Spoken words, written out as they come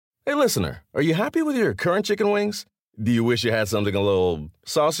Hey, listener, are you happy with your current chicken wings? Do you wish you had something a little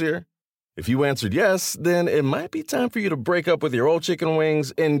saucier? If you answered yes, then it might be time for you to break up with your old chicken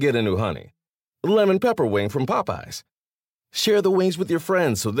wings and get a new honey. Lemon pepper wing from Popeyes. Share the wings with your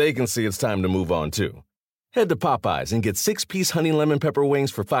friends so they can see it's time to move on too. Head to Popeyes and get 6-piece honey lemon pepper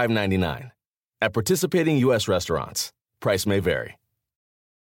wings for $5.99. At participating U.S. restaurants. Price may vary.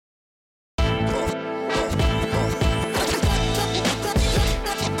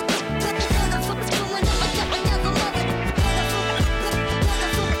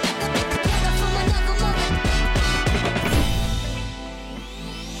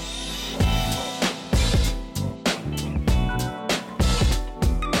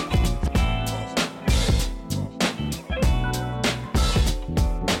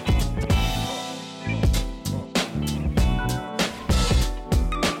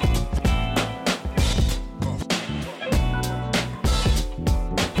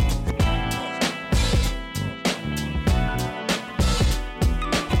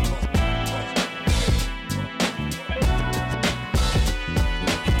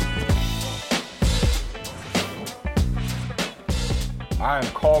 I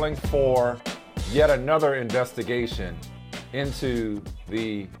am calling for yet another investigation into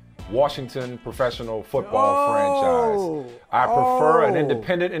the Washington professional football franchise. I prefer an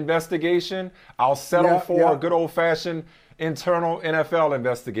independent investigation. I'll settle for a good old-fashioned internal NFL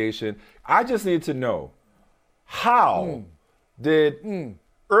investigation. I just need to know, how did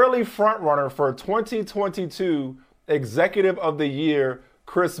early frontrunner for 2022 Executive of the Year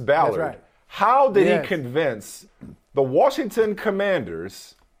Chris Ballard, how did he convince the Washington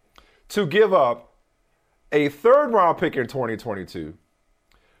Commanders to give up a third-round pick in 2022,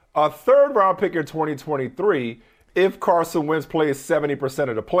 a third-round pick in 2023 if Carson Wentz plays 70%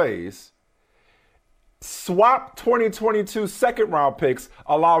 of the plays, swap 2022 second-round picks,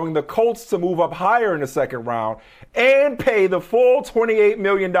 allowing the Colts to move up higher in the second round, and pay the full $28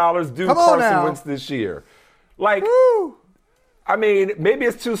 million due Carson Wentz this year? Like, I mean, maybe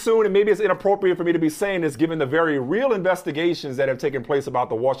it's too soon and maybe it's inappropriate for me to be saying this given the very real investigations that have taken place about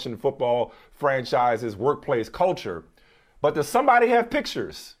the Washington football franchise's workplace culture. But does somebody have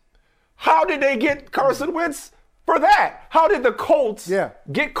pictures? How did they get Carson Wentz for that? How did the Colts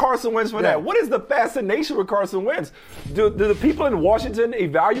get Carson Wentz for that? What is the fascination with Carson Wentz? Do the people in Washington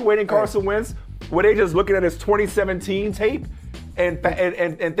evaluating Carson Wentz, were they just looking at his 2017 tape and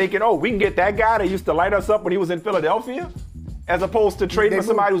thinking, oh, we can get that guy that used to light us up when he was in Philadelphia? As opposed to trading for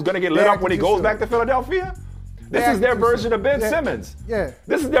somebody who's going to get lit up when he goes back to Philadelphia? This is their version of Ben Simmons. This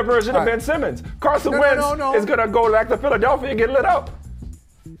is their version of Ben Simmons. Carson Wentz is going to go back to Philadelphia and get lit up.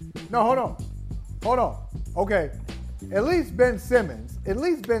 No, hold on. Okay, at least Ben Simmons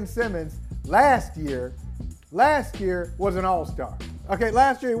last year was an all-star. Okay,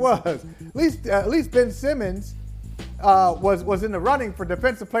 last year he was. At least Ben Simmons was in the running for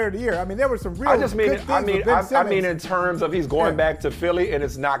Defensive Player of the Year. I mean, there were some real good things with Ben Simmons. I mean in terms of he's going back to Philly and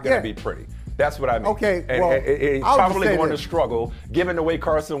it's not going to be pretty. That's what I mean. Okay, and he's probably going to struggle given the way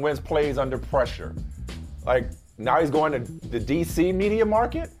Carson Wentz plays under pressure. Like, now he's going to the D.C. media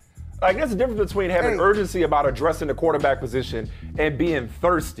market? Like, there's a difference between having urgency about addressing the quarterback position and being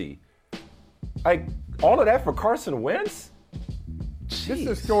thirsty. Like, all of that for Carson Wentz? Jeez. This is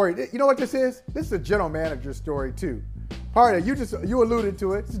a story. You know what this is? This is a general manager story, too. Hardy, you alluded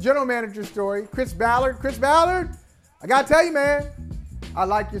to it. It's a general manager story. Chris Ballard, I got to tell you, man, I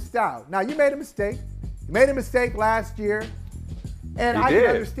like your style. Now, you made a mistake. You made a mistake last year, and I can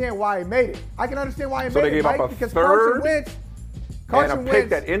understand why he made it. So they gave up a third and a pick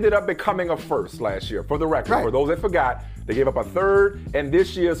that ended up becoming a first last year. For the record, for those that forgot, they gave up a third and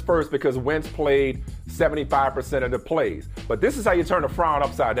this year's first because Wentz played 75% of the plays. But this is how you turn a frown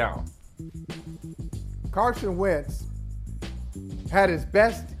upside down. Carson Wentz had his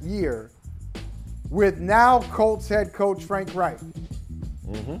best year with now Colts head coach Frank Reich.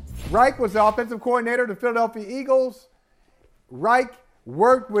 Reich was the offensive coordinator of the Philadelphia Eagles. Reich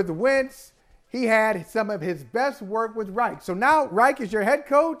worked with Wentz. He had some of his best work with Reich. So now Reich is your head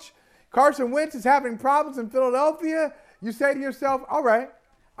coach. Carson Wentz is having problems in Philadelphia. You say to yourself, all right,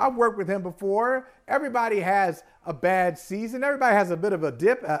 I've worked with him before. Everybody has a bad season. Everybody has a bit of a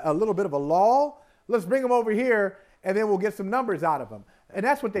dip, a little bit of a lull. Let's bring him over here, and then we'll get some numbers out of him. And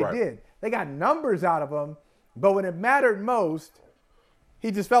that's what they did. They got numbers out of him, but when it mattered most, he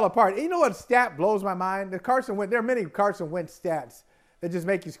just fell apart. And you know what stat blows my mind? There are many Carson Wentz stats that just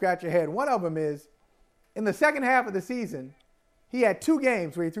make you scratch your head. One of them is, in the second half of the season, he had 2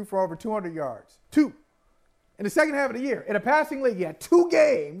 games where he threw for over 200 yards. 2. In the second half of the year. In a passing league, he had 2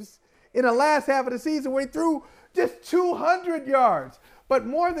 games in the last half of the season where he threw just 200 yards. But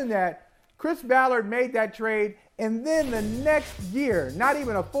more than that, Chris Ballard made that trade, and then the next year, not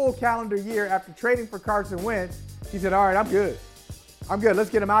even a full calendar year after trading for Carson Wentz, he said, all right, I'm good. Let's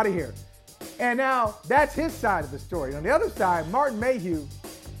get him out of here. And now that's his side of the story. On the other side, Martin Mayhew,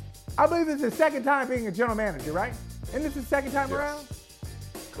 I believe this is his second time being a general manager, right? Isn't this his second time around?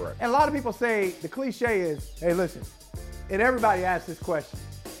 Correct. And a lot of people say, the cliche is, hey, listen, and everybody asks this question.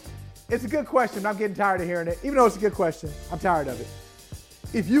 It's a good question, but I'm getting tired of hearing it. Even though it's a good question, I'm tired of it.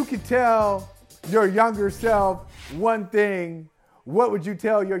 If you could tell your younger self one thing, what would you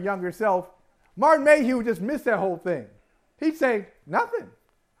tell your younger self? Martin Mayhew would just miss that whole thing. He'd say, nothing.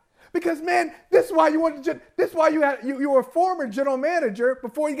 Because, man, this is why you were a former general manager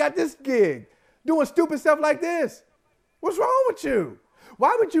before you got this gig, doing stupid stuff like this. What's wrong with you?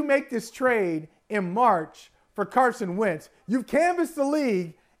 Why would you make this trade in March for Carson Wentz? You've canvassed the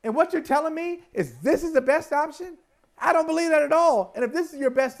league, and what you're telling me is this is the best option? I don't believe that at all. And if this is your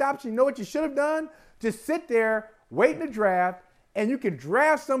best option, you know what you should have done? Just sit there, wait in the draft, and you can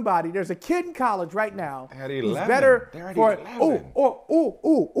draft somebody. There's a kid in college right now at 11. who's better They're at for 11.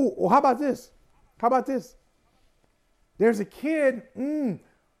 How about this? How about this? There's a kid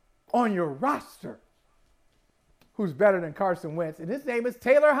on your roster who's better than Carson Wentz, and his name is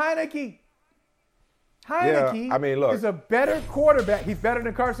Taylor Heineke. Heineke is a better quarterback. He's better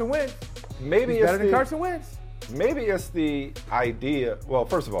than Carson Wentz. Maybe He's better than Carson Wentz. Maybe it's the idea. Well,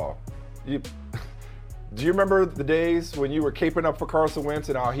 first of all, do you remember the days when you were caping up for Carson Wentz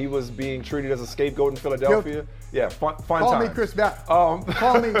and how he was being treated as a scapegoat in Philadelphia? Yeah, fun Call times. me Chris Ballard.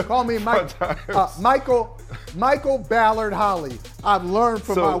 Call me Michael Ballard Holly. I've learned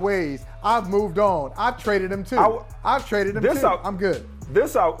from my ways. I've moved on. I've traded him too. I'm good.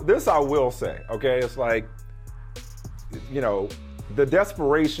 This I will say, okay? It's like, the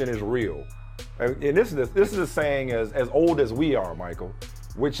desperation is real. And this is a saying as old as we are, Michael,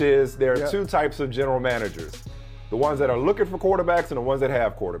 which is there are two types of general managers. The ones that are looking for quarterbacks and the ones that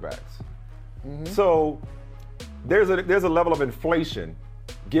have quarterbacks. Mm-hmm. So there's a level of inflation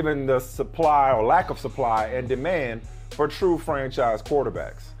given the supply or lack of supply and demand for true franchise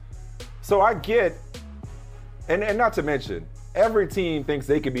quarterbacks. So I get, and not to mention, every team thinks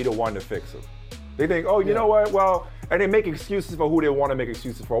they could be the one to fix them. They think, you know what? Well, and they make excuses for who they want to make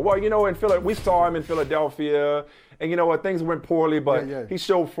excuses for. Well, we saw him in Philadelphia, and you know what? Things went poorly, but he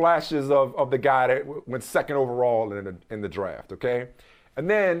showed flashes of the guy that went second overall in the draft. Okay, and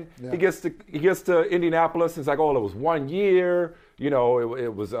then he gets to Indianapolis, and it's like, it was 1 year.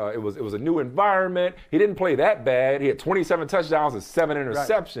 It was a new environment. He didn't play that bad. He had 27 touchdowns and 7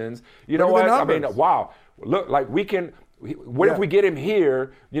 interceptions. Right. You know what? I mean, wow. Look, like we can. What if we get him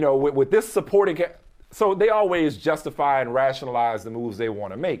here? With this supporting. So they always justify and rationalize the moves they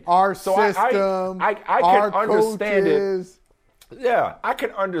want to make. Our system, I can understand coaches. It. Yeah, I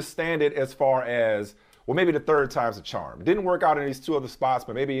can understand it as far as, well, maybe the third time's a charm. It didn't work out in these two other spots,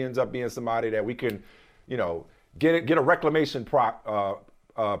 but maybe he ends up being somebody that we can, get a reclamation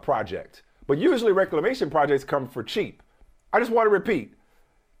project. But usually reclamation projects come for cheap. I just want to repeat,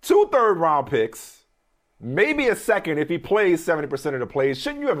 2 third-round picks, maybe a second if he plays 70% of the plays.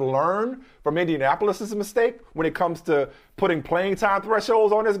 Shouldn't you have learned from Indianapolis' mistake when it comes to putting playing time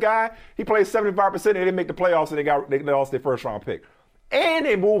thresholds on this guy? He plays 75% and they didn't make the playoffs and they lost their first round pick. And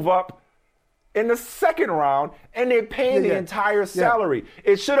they move up in the second round and they're paying the entire salary.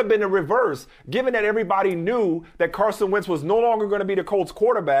 It should have been the reverse. Given that everybody knew that Carson Wentz was no longer going to be the Colts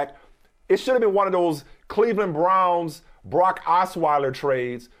quarterback, it should have been one of those Cleveland Browns, Brock Osweiler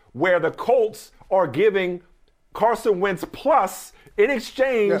trades where the Colts are giving Carson Wentz plus in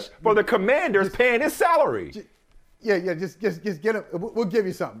exchange for the Commanders paying his salary. Just get him. We'll give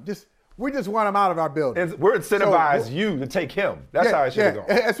you something. We just want him out of our building. And we're incentivize you to take him. That's how it should have gone.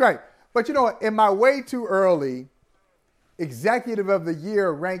 That's right. But you know what? In my way too early executive of the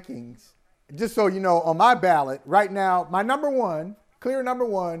year rankings, just so you know, on my ballot right now, my clear number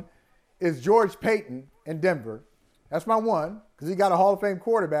one is George Payton in Denver. That's my one because he got a Hall of Fame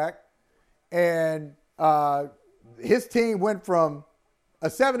quarterback. And his team went from a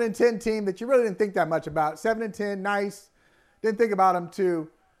 7-10 team that you really didn't think that much about, 7-10, nice, didn't think about them, to,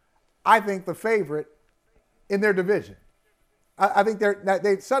 I think, the favorite in their division. I think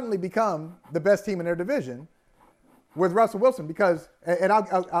they've suddenly become the best team in their division with Russell Wilson because, and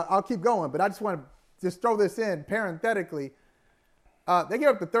I'll keep going, but I just want to just throw this in parenthetically. They gave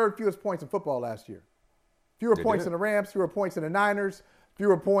up the third fewest points in football last year. Fewer points than the Rams, fewer points than the Niners,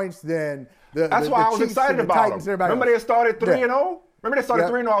 fewer points than That's why I was excited about them. Remember they started 3-0? Remember they started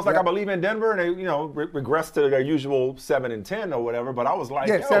 3-0? I was like, I believe in Denver, and they, regressed to their usual 7-10 or whatever. But I was like,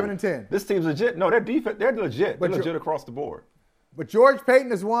 7-10. This team's legit. No, their defense, they're legit. They're legit across the board. But George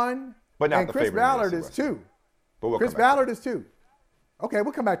Payton is one, But not and the Chris favorite Ballard against is the West. two. But we'll Chris come back to Ballard is two. Okay,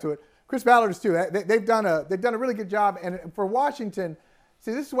 we'll come back to it. Chris Ballard is two. They've done a really good job. And for Washington,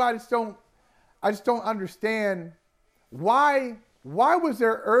 see, this is why I just don't understand why was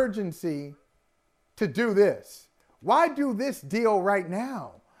there urgency to do this? Why do this deal right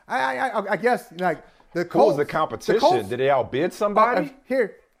now? I guess like the Colts. What was the competition? Did they outbid somebody?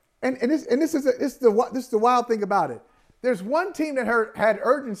 Here, and this is the wild thing about it. There's one team that had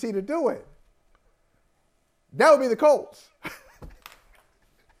urgency to do it. That would be the Colts.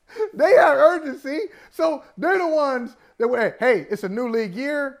 They have urgency, so they're the ones that were, hey, it's a new league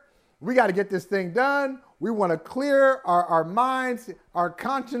year. We got to get this thing done. We want to clear our minds, our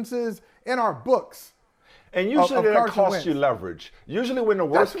consciences, and our books. And usually that costs you leverage. Usually when the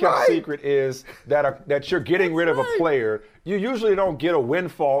worst kept secret is that you're getting rid of a player, you usually don't get a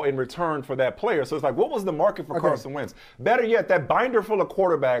windfall in return for that player. So it's like, what was the market for Carson Wentz? Better yet, that binder full of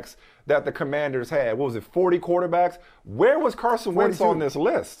quarterbacks that the Commanders had, what was it, 40 quarterbacks? Where was Carson Wentz on this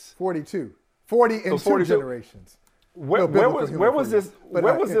list? 42. 40 in 2 generations. Where was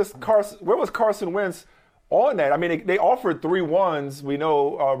Carson Wentz on that? I mean, they offered 3 1s. We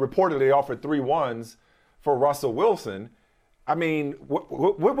know reportedly they offered 3 1s for Russell Wilson. I mean,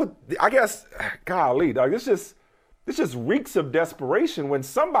 what would I guess? Golly, dog, this just reeks of desperation when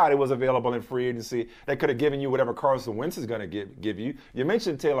somebody was available in free agency that could have given you whatever Carson Wentz is going to give you. You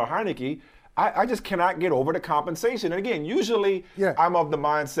mentioned Taylor Heineke. I just cannot get over the compensation. And again, usually I'm of the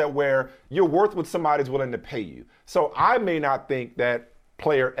mindset where you're worth what somebody's willing to pay you. So I may not think that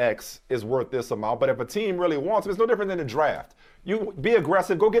player X is worth this amount, but if a team really wants him, it's no different than the draft. You be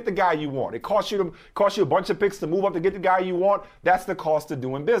aggressive, go get the guy you want. It costs you a bunch of picks to move up to get the guy you want. That's the cost of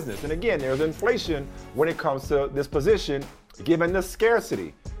doing business. And again, there's inflation when it comes to this position, given the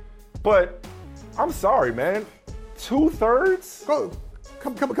scarcity. But I'm sorry, man. 2/3?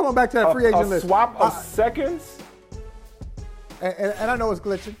 Come on back to that free agent list. A swap of seconds? And I know it's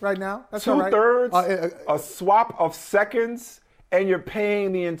glitching right now. That's 2/3? All right. A swap of seconds, and you're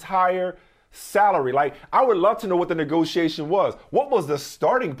paying the entire salary. Like, I would love to know what the negotiation was. What was the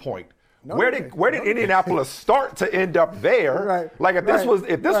starting point? Where did Indianapolis start to end up there? Right. Like, if this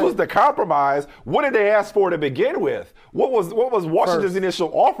was the compromise, what did they ask for to begin with? What was Washington's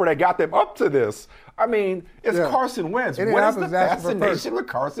initial offer that got them up to this? I mean, it's Carson Wentz. What is the fascination with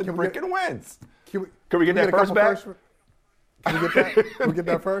Carson freaking Wentz? Can we get that first back? Can we get that? Can we get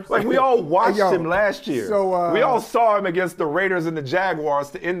that first? Like, we all watched him last year. So, we all saw him against the Raiders and the Jaguars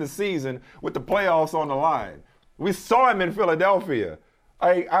to end the season with the playoffs on the line. We saw him in Philadelphia.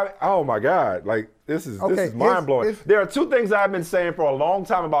 Oh my God! Like, this is mind blowing. There are 2 things I've been saying for a long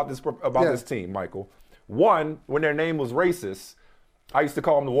time about this team, Michael. One, when their name was racist, I used to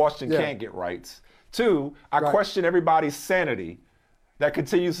call them the Washington can't get rights. 2, I question everybody's sanity that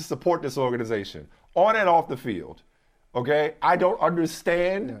continues to support this organization on and off the field. Okay, I don't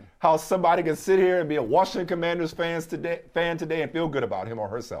understand how somebody can sit here and be a Washington Commanders fan today and feel good about him or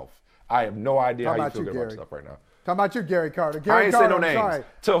herself. I have no idea how you feel good about yourself right now. Talking about you, Gary Carter. I ain't saying no names.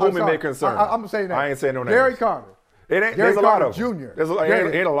 To whom it may concern. I'm saying that. I ain't saying no names. Gary Carter. There's a lot of Jr. There's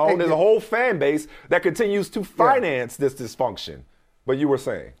a whole fan base that continues to finance this dysfunction. But you were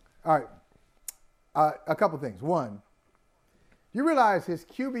saying. All right. A couple things. One, you realize his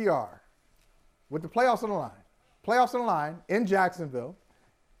QBR with the playoffs on the line in Jacksonville,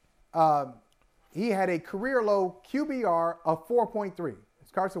 he had a career low QBR of 4.3.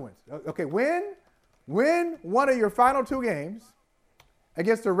 It's Carson Wentz. Okay, win one of your final 2 games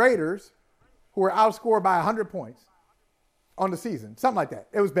against the Raiders, who were outscored by 100 points on the season. Something like that.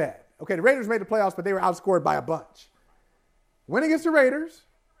 It was bad. Okay, the Raiders made the playoffs, but they were outscored by a bunch. Win against the Raiders,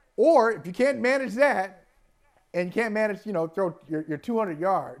 or if you can't manage that, and you can't manage, throw your 200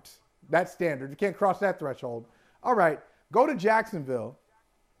 yards, that's standard. You can't cross that threshold. All right, go to Jacksonville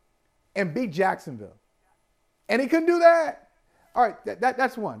and beat Jacksonville. And he couldn't do that. All right,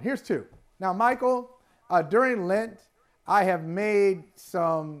 that's one. Here's 2. Now, Michael, during Lent, I have made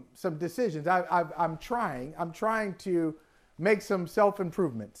some decisions. I'm trying to make some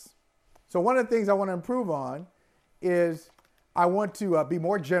self-improvements. So one of the things I want to improve on is I want to be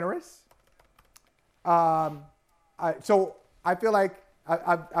more generous. So I feel like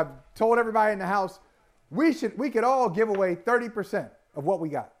I've told everybody in the house, we could all give away 30% of what we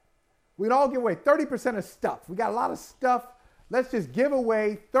got. We'd all give away 30% of stuff. We got a lot of stuff. Let's just give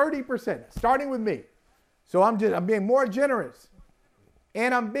away 30%, starting with me. So I'm being more generous,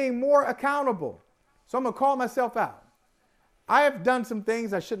 and I'm being more accountable. So I'm gonna call myself out. I have done some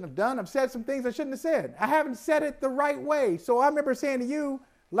things I shouldn't have done. I've said some things I shouldn't have said. I haven't said it the right way. So I remember saying to you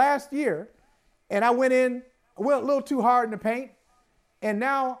last year, and I went a little too hard in the paint. And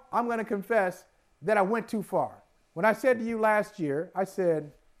now I'm going to confess that I went too far. When I said to you last year, I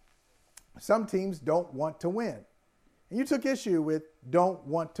said, some teams don't want to win. And you took issue with don't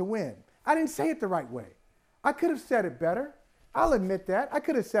want to win. I didn't say it the right way. I could have said it better. I'll admit that. I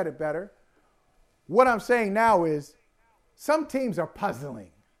could have said it better. What I'm saying now is some teams are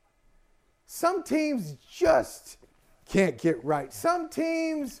puzzling. Some teams just can't get right. Some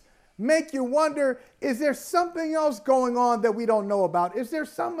teams make you wonder, is there something else going on that we don't know about? Is there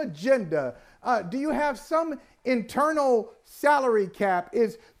some agenda? Do you have some internal salary cap?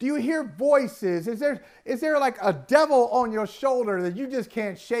 Do you hear voices? Is there like a devil on your shoulder that you just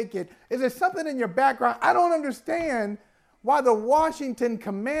can't shake it? Is there something in your background? I don't understand why the Washington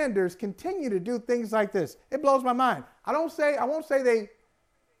Commanders continue to do things like this. It blows my mind. I won't say they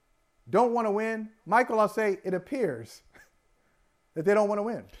don't want to win. Michael, I'll say it appears that they don't want to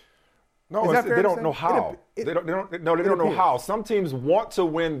win. No, they don't know how. They don't know how. Some teams want to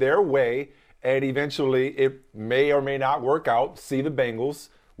win their way, and eventually it may or may not work out. See the Bengals,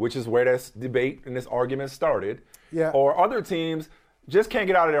 which is where this debate and this argument started. Yeah. Or other teams just can't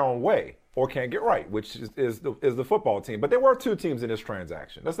get out of their own way or can't get right, which is the football team. But there were two teams in this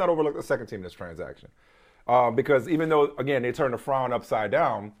transaction. Let's not overlook the second team in this transaction. Because even though, again, they turned the frown upside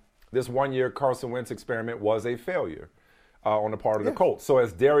down, this one-year Carson Wentz experiment was a failure on the part of the Colts. So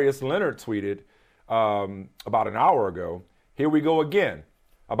as Darius Leonard tweeted about an hour ago, here we go again.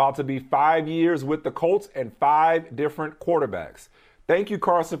 About to be 5 years with the Colts and 5 different quarterbacks. Thank you,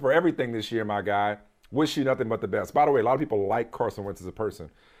 Carson, for everything this year, my guy. Wish you nothing but the best. By the way, a lot of people like Carson Wentz as a person.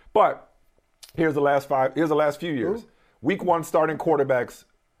 But here's the last few years. Ooh. Week 1 starting quarterbacks,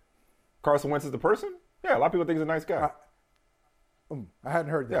 Carson Wentz is the person? Yeah, a lot of people think he's a nice guy. I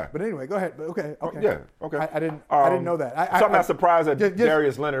hadn't heard that. Yeah. But anyway, go ahead. Okay. Yeah, okay. I didn't know that. So I'm not surprised that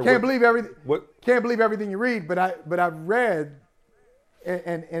Darius Leonard can't believe everything you read, but I've read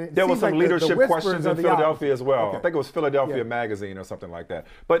and it there was some like leadership the questions in Philadelphia as well. Okay. I think it was Philadelphia Magazine or something like that.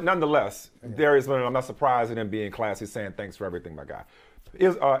 But nonetheless, Darius Leonard, I'm not surprised at him being classy, saying thanks for everything, my guy.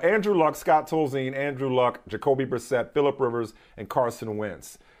 Is Andrew Luck, Scott Tolzien, Andrew Luck, Jacoby Brissett, Phillip Rivers, and Carson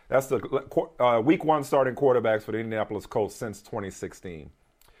Wentz. That's the week 1 starting quarterbacks for the Indianapolis Colts since 2016.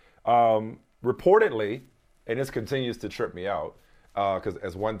 Reportedly, and this continues to trip me out, because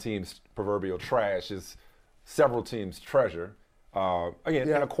as one team's proverbial trash is several teams' treasure.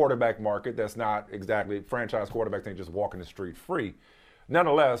 In a quarterback market that's not exactly franchise quarterbacks ain't just walking the street free.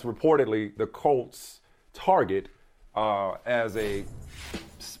 Nonetheless, reportedly, the Colts' target as a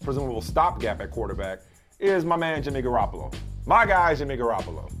presumable stopgap at quarterback is my man Jimmy Garoppolo. My guy Jimmy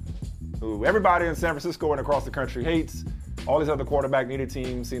Garoppolo, who everybody in San Francisco and across the country hates. All these other quarterback-needed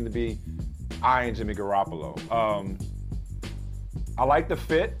teams seem to be eyeing Jimmy Garoppolo. I like the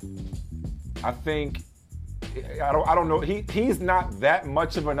fit. I think, I don't know, he's not that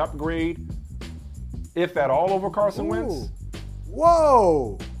much of an upgrade, if at all, over Carson Wentz.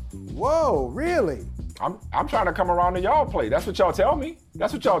 Whoa, really? I'm trying to come around to y'all play. That's what y'all tell me.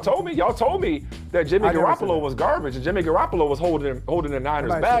 That's what y'all told me. Y'all told me that Jimmy Garoppolo was garbage and Jimmy Garoppolo was holding the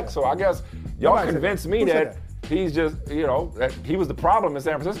Niners back. So I guess y'all convinced me that he's just, that he was the problem in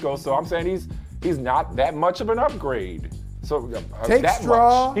San Francisco. So I'm saying he's not that much of an upgrade. So take that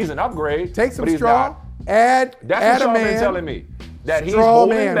straw. Much. He's an upgrade. Take some but he's straw. Not. That's what y'all been telling me. That he's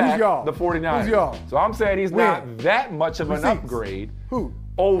holding back the 49ers. Who's y'all? So I'm saying he's not that much of an upgrade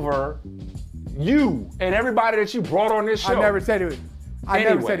over you and everybody that you brought on this show. I never said it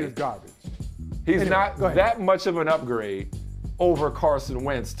was garbage. He's not that much of an upgrade over Carson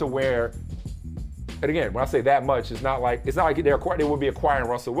Wentz to where, and again, when I say that much, it's not like they would be acquiring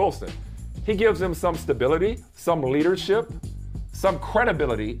Russell Wilson. He gives them some stability, some leadership, some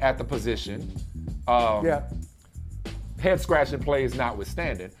credibility at the position. Head-scratching plays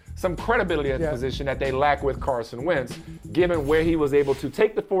notwithstanding. Some credibility at the position that they lack with Carson Wentz, given where he was able to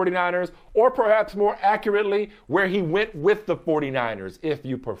take the 49ers, or perhaps more accurately, where he went with the 49ers, if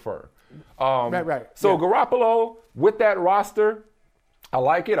you prefer. Right. So Garoppolo, with that roster, I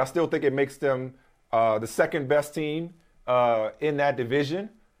like it. I still think it makes them the second best team in that division.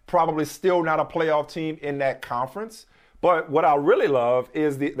 Probably still not a playoff team in that conference. But what I really love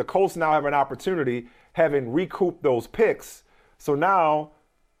is the Colts now have an opportunity, having recouped those picks. So now,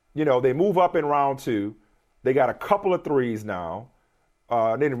 they move up in round 2. They got a couple of threes now.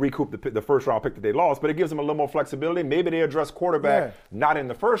 They didn't recoup the first round pick that they lost, but it gives them a little more flexibility. Maybe they address quarterback not in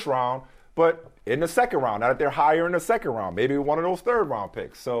the first round, but in the second round. Now that they're higher in the second round, maybe one of those third round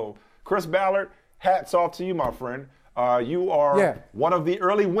picks. So Chris Ballard, hats off to you, my friend. You are one of the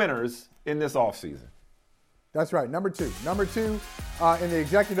early winners in this offseason. That's right, number two in the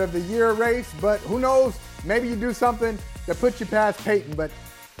Executive of the Year race. But who knows? Maybe you do something that puts you past Peyton, but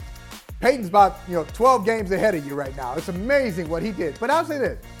Peyton's about 12 games ahead of you right now. It's amazing what he did. But I'll say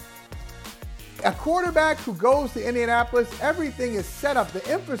this. A quarterback who goes to Indianapolis, everything is set up.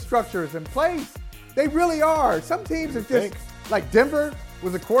 The infrastructure is in place. They really are. Some teams are just like Denver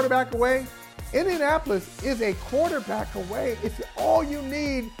was a quarterback away. Indianapolis is a quarterback away. It's all you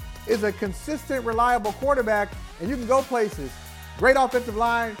need is a consistent, reliable quarterback, and you can go places. Great offensive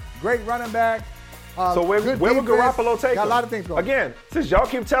line, great running back. So where would Garoppolo take him? Got a lot of things going. Again, since y'all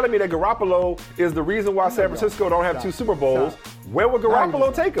keep telling me that Garoppolo is the reason why San Francisco don't have 2 Super Bowls, where would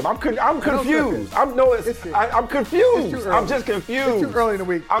Garoppolo take him? I'm confused. I'm confused. I'm just confused. It's too early in the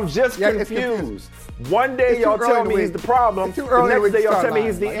week. I'm just confused. One day y'all tell me he's the problem. The next day y'all tell me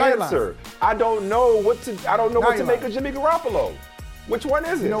he's the answer. I don't know what to make of Jimmy Garoppolo. Which one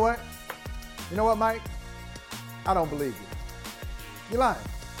is it? You know what? You know what, Mike? I don't believe you. You're lying.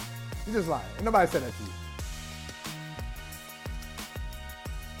 You're just lying. And nobody said that to you.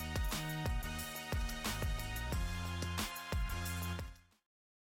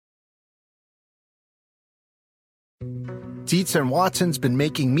 Dietz & Watson's been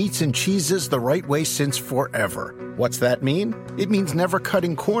making meats and cheeses the right way since forever. What's that mean? It means never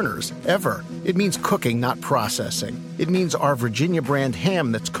cutting corners, ever. It means cooking, not processing. It means our Virginia brand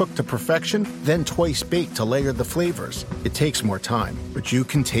ham that's cooked to perfection, then twice baked to layer the flavors. It takes more time, but you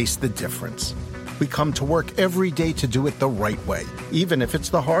can taste the difference. We come to work every day to do it the right way, even if it's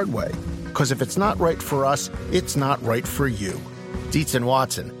the hard way. Because if it's not right for us, it's not right for you. Dietz &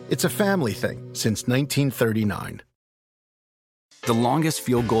 Watson, it's a family thing since 1939. The longest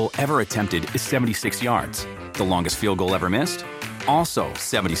field goal ever attempted is 76 yards. The longest field goal ever missed? Also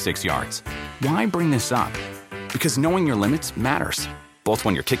 76 yards. Why bring this up? Because knowing your limits matters, both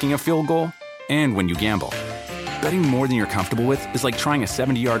when you're kicking a field goal and when you gamble. Betting more than you're comfortable with is like trying a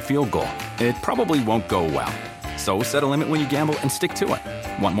 70-yard field goal. It probably won't go well. So set a limit when you gamble and stick to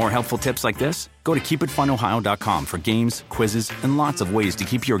it. Want more helpful tips like this? Go to keepitfunohio.com for games, quizzes, and lots of ways to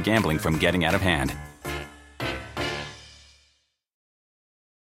keep your gambling from getting out of hand.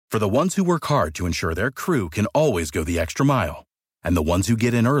 For the ones who work hard to ensure their crew can always go the extra mile, and the ones who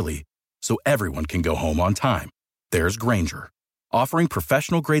get in early so everyone can go home on time, there's Grainger, offering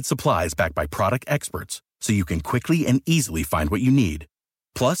professional-grade supplies backed by product experts so you can quickly and easily find what you need.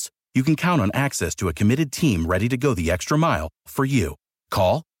 Plus, you can count on access to a committed team ready to go the extra mile for you.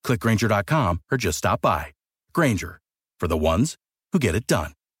 Call, click Grainger.com, or just stop by. Grainger, for the ones who get it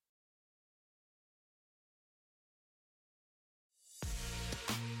done.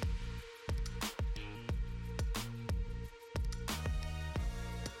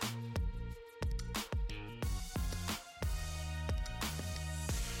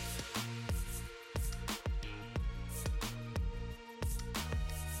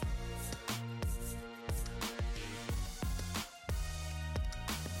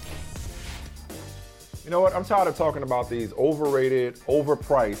 You know what? I'm tired of talking about these overrated,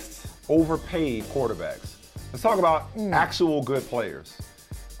 overpriced, overpaid quarterbacks. Let's talk about actual good players.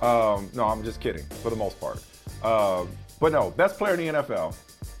 No, I'm just kidding, for the most part. But no, best player in the NFL,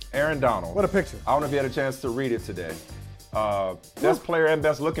 Aaron Donald. What a picture. I don't know if you had a chance to read it today. Best player and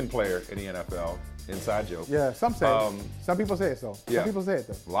best looking player in the NFL. Inside joke. Yeah, some say it. Some people say it, so. Some people say it,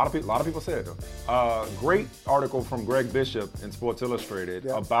 though. A lot of people say it, though. Great article from Greg Bishop in Sports Illustrated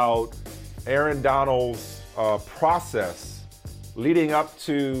about Aaron Donald's process leading up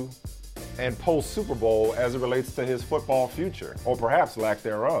to and post Super Bowl as it relates to his football future, or perhaps lack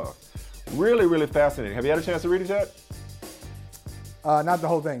thereof. Really, really fascinating. Have you had a chance to read it yet? Not the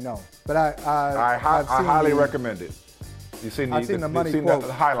whole thing, no. But I highly recommend it. You've seen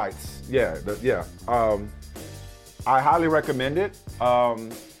the highlights. Yeah, I highly recommend it.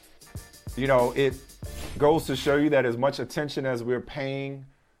 It goes to show you that as much attention as we're paying,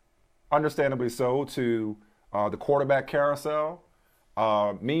 understandably so, to the quarterback carousel,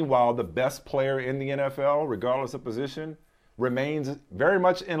 meanwhile, the best player in the NFL, regardless of position, remains very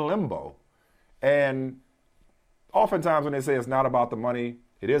much in limbo. And oftentimes when they say it's not about the money,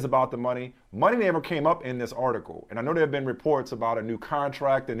 it is about the money. Money never came up in this article. And I know there have been reports about a new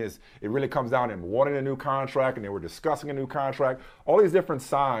contract, and it really comes down to wanting a new contract, and they were discussing a new contract. All these different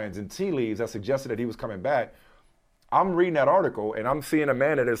signs and tea leaves that suggested that he was coming back. I'm reading that article, and I'm seeing a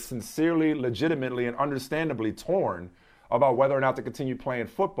man that is sincerely, legitimately, and understandably torn about whether or not to continue playing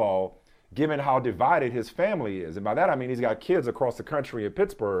football, given how divided his family is. And by that, I mean he's got kids across the country in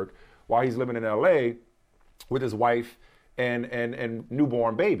Pittsburgh while he's living in LA with his wife and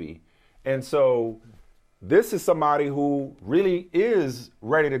newborn baby. And so this is somebody who really is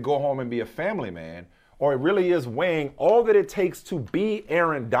ready to go home and be a family man, or it really is weighing all that it takes to be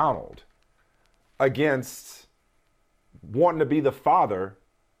Aaron Donald against wanting to be the father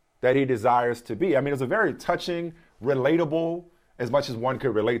that he desires to be. I mean, it's a very touching, relatable, as much as one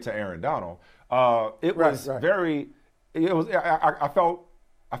could relate to Aaron Donald. It was very. It was. I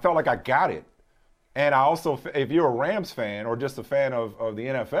felt like I got it, and I also, if you're a Rams fan or just a fan of the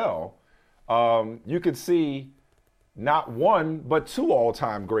NFL, you could see not one but two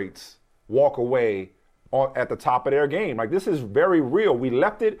all-time greats walk away at the top of their game. Like, this is very real. We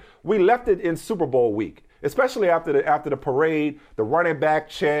left it in Super Bowl week, especially after the parade, the running back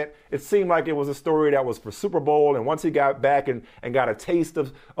chant. It seemed like it was a story that was for Super Bowl. And once he got back and got a taste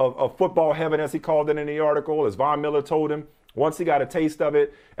of football heaven, as he called it in the article, as Von Miller told him, once he got a taste of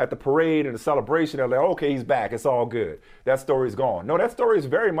it at the parade and the celebration, they're like, okay, he's back. It's all good. That story's gone. No, that story is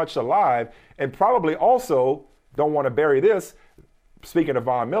very much alive, and probably also, don't want to bury this, speaking of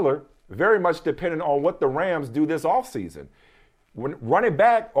Von Miller, very much dependent on what the Rams do this offseason. When running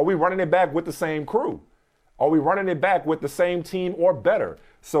back, are we running it back with the same crew? Are we running it back with the same team or better?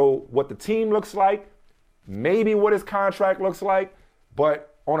 So what the team looks like, maybe what his contract looks like,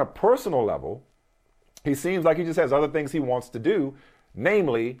 but on a personal level, he seems like he just has other things he wants to do,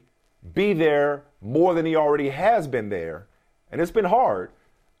 namely be there more than he already has been there. And it's been hard.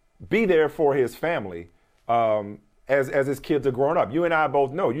 Be there for his family. As his kids are growing up. You and I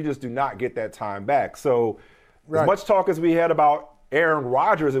both know you just do not get that time back. So as much talk as we had about Aaron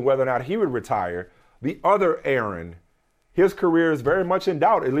Rodgers and whether or not he would retire, the other Aaron, his career is very much in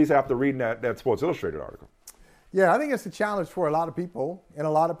doubt, at least after reading that Sports Illustrated article. Yeah, I think it's a challenge for a lot of people in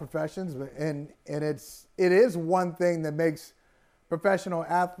a lot of professions, and it is one thing that makes professional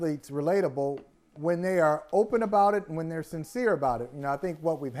athletes relatable when they are open about it and when they're sincere about it. You know, I think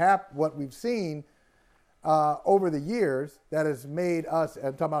what we've seen over the years that has made us,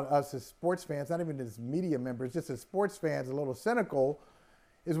 I'm talking about us as sports fans, not even as media members, just as sports fans, a little cynical,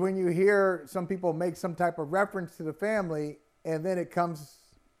 is when you hear some people make some type of reference to the family and then it comes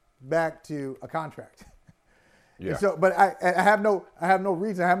back to a contract. Yeah. So, but I have no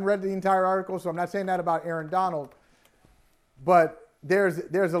reason. I haven't read the entire article, so I'm not saying that about Aaron Donald. But there's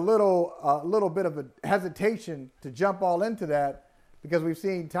a little bit of a hesitation to jump all into that, because we've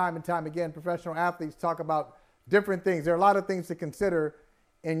seen time and time again professional athletes talk about different things. There are a lot of things to consider,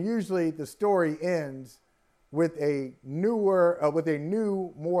 and usually the story ends with a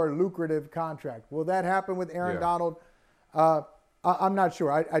new, more lucrative contract. Will that happen with Aaron Donald? I'm not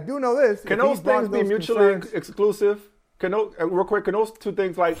sure. I do know this. Can those things be mutually exclusive? Real quick, can those two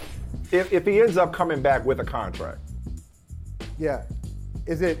things, like, if he ends up coming back with a contract? Yeah.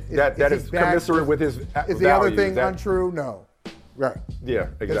 Is commensurate with his Is the other thing untrue? No. Right. Yeah,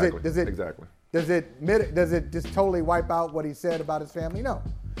 exactly. Exactly. Does it just totally wipe out what he said about his family? No.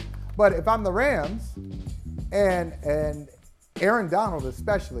 But if I'm the Rams and Aaron Donald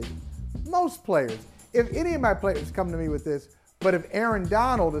especially, most players, if any of my players come to me with this, but if Aaron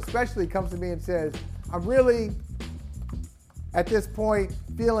Donald especially comes to me and says, I'm really at this point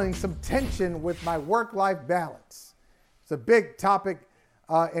feeling some tension with my work-life balance. It's a big topic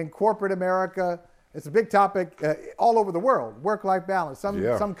in corporate America. It's a big topic all over the world, work-life balance.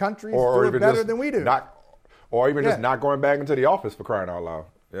 Some countries do it better than we do. Just not going back into the office, for crying out loud.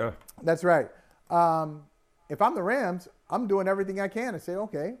 Yeah. That's right. If I'm the Rams, I'm doing everything I can to say,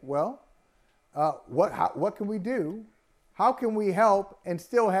 okay, well, what can we do? How can we help and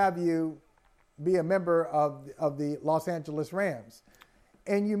still have you be a member of the Los Angeles Rams?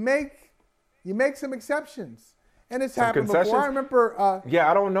 And you make some exceptions. And it's happened before. I remember.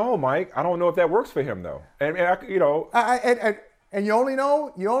 I don't know, Mike. I don't know if that works for him, though. And and you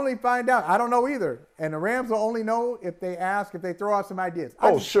only find out. I don't know either. And the Rams will only know if they throw out some ideas.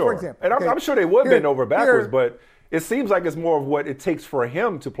 Sure. For example, and I'm sure they would bend over backwards, but it seems like it's more of what it takes for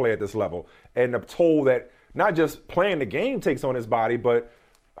him to play at this level. And I'm told that not just playing the game takes on his body, but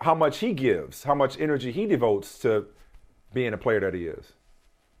how much he gives, how much energy he devotes to being a player that he is.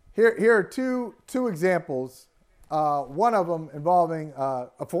 Here are two examples. One of them involving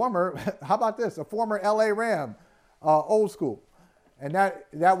a former LA Ram, old school. And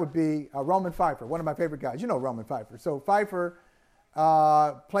that would be Roman Pfeiffer, one of my favorite guys. You know Roman Pfeiffer. So Pfeiffer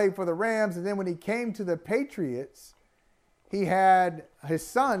played for the Rams, and then when he came to the Patriots, he had his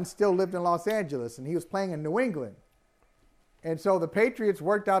son still lived in Los Angeles, and he was playing in New England. And so the Patriots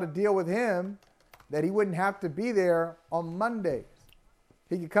worked out a deal with him that he wouldn't have to be there on Mondays.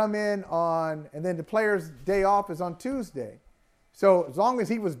 He could come in and then the player's day off is on Tuesday. So as long as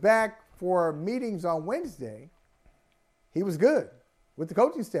he was back for meetings on Wednesday, he was good with the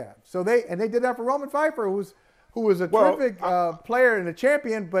coaching staff. So they did that for Roman Pfeiffer, who was a terrific player and a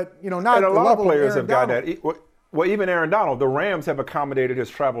champion, but not and the a lot level of players of Aaron have got Donald. that. Well, even Aaron Donald, the Rams have accommodated his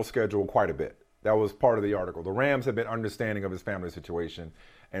travel schedule quite a bit. That was part of the article. The Rams have been understanding of his family situation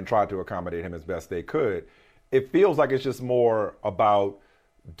and tried to accommodate him as best they could. It feels like it's just more about,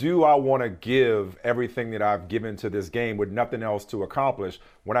 do I want to give everything that I've given to this game with nothing else to accomplish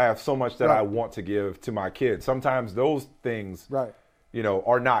when I have so much that I want to give to my kids? Sometimes those things,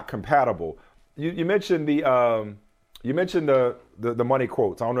 are not compatible. You mentioned the money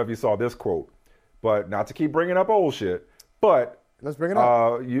quotes. I don't know if you saw this quote, but not to keep bringing up old shit, but let's bring it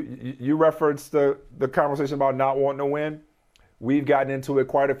up. You referenced the conversation about not wanting to win. We've gotten into it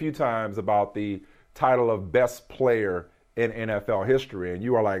quite a few times about the title of best player in NFL history. And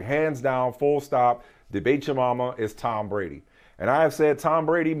you are like, hands down, full stop, debate your mama, is Tom Brady. And I have said Tom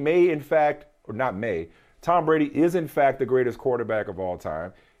Brady Tom Brady is in fact the greatest quarterback of all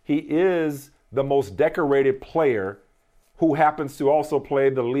time. He is the most decorated player who happens to also play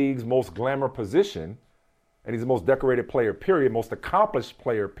the league's most glamour position. And he's the most decorated player, period, most accomplished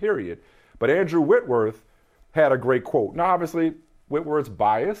player, period. But Andrew Whitworth had a great quote. Now, obviously, Whitworth's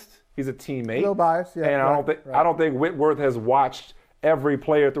biased. He's a teammate. A little biased, yeah. And I don't think Whitworth has watched every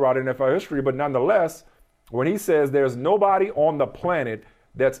player throughout NFL history, but nonetheless, when he says there's nobody on the planet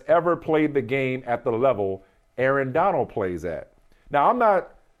that's ever played the game at the level Aaron Donald plays at. Now, I'm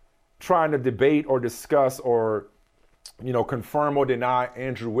not trying to debate or discuss or, confirm or deny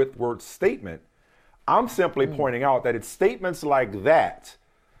Andrew Whitworth's statement. I'm simply pointing out that it's statements like that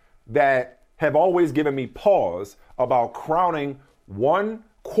have always given me pause about crowning one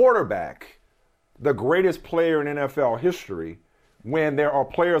quarterback the greatest player in NFL history when there are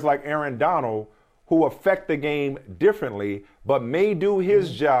players like Aaron Donald who affect the game differently but may do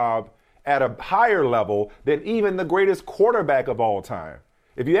his job at a higher level than even the greatest quarterback of all time.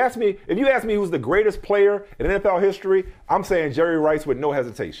 If you ask me who's the greatest player in NFL history, I'm saying Jerry Rice with no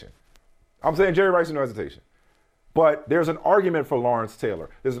hesitation. But there's an argument for Lawrence Taylor.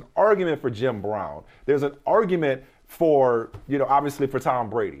 There's an argument for Jim Brown. There's an argument for, obviously for Tom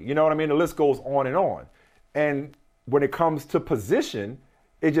Brady. You know what I mean? The list goes on and on. And when it comes to position,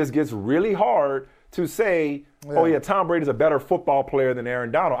 it just gets really hard to say, Tom Brady's a better football player than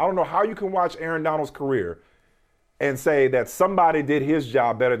Aaron Donald. I don't know how you can watch Aaron Donald's career and say that somebody did his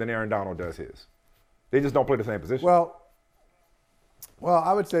job better than Aaron Donald does his. They just don't play the same position. Well,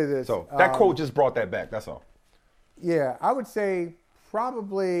 I would say this. So that quote just brought that back. That's all. Yeah, I would say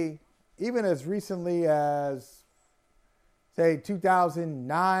probably even as recently as, say,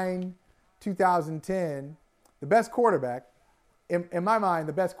 2009, 2010, the best quarterback, in my mind,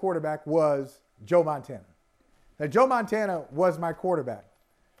 the best quarterback was Joe Montana. Now, Joe Montana was my quarterback,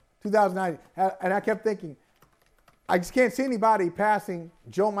 2009. And I kept thinking, I just can't see anybody passing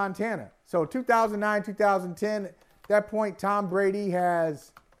Joe Montana. So 2009, 2010, at that point, Tom Brady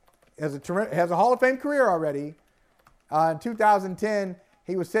has a Hall of Fame career already. In 2010,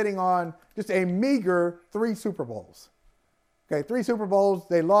 he was sitting on just a meager 3 Super Bowls. Okay, 3 Super Bowls.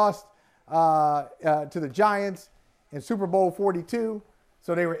 They lost to the Giants in Super Bowl 42,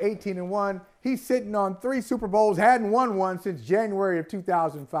 so they were 18-1. He's sitting on 3 Super Bowls, hadn't won one since January of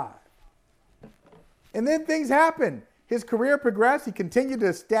 2005. And then things happened. His career progressed. He continued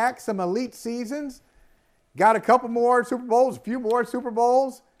to stack some elite seasons, got a couple more Super Bowls, a few more Super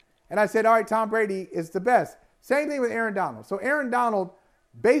Bowls, and I said, all right, Tom Brady is the best. Same thing with Aaron Donald. So Aaron Donald,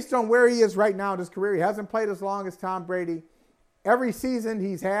 based on where he is right now in his career, he hasn't played as long as Tom Brady. Every season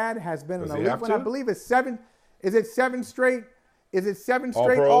he's had has been an elite one. I believe it's 7. Is it 7 straight? Is it 7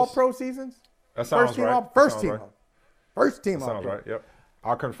 straight all-pro seasons? That sounds right. First team all-pro. Sounds right, yep.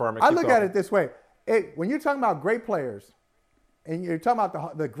 I'll confirm it. I look at it this way. When you're talking about great players, and you're talking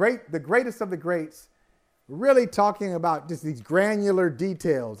about the greatest of the greats, really talking about just these granular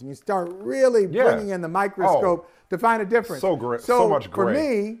details, and you start really bringing in the microscope to find a difference. So great, so much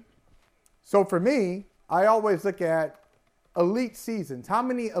great. For me, I always look at elite seasons. How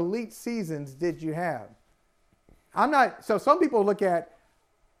many elite seasons did you have? So some people look at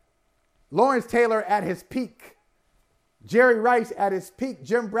Lawrence Taylor at his peak, Jerry Rice at his peak,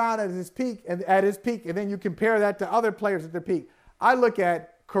 Jim Brown at his peak, and then you compare that to other players at their peak. I look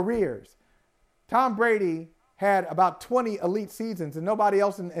at careers. Tom Brady had about 20 elite seasons, and nobody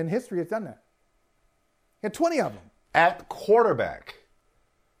else in history has done that. He had 20 of them. At quarterback.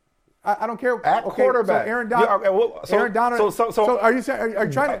 I don't care. At quarterback. So Aaron Donald. Aaron Donald. So are you telling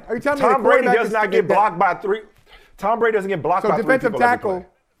me Tom Brady does not get blocked by 3? Tom Brady doesn't get blocked by 3 people. So defensive tackle.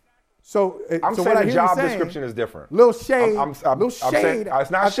 I'm saying the job description is different. Little shade. I'm saying,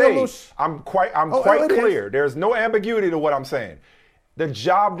 it's not shade. I'm quite clear. There's no ambiguity to what I'm saying. The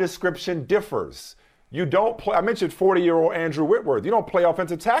job description differs. You don't play. I mentioned 40-year-old Andrew Whitworth. You don't play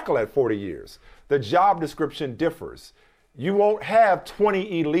offensive tackle at 40 years. The job description differs. you won't have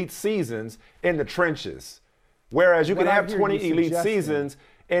 20 elite seasons in the trenches. Whereas you can have 20 elite seasons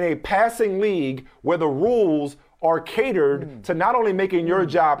in a passing league where the rules are catered to not only making your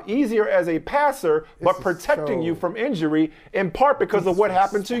job easier as a passer, but protecting you from injury, in part because of what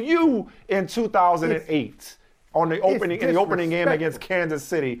happened to you in 2008 in the opening game against Kansas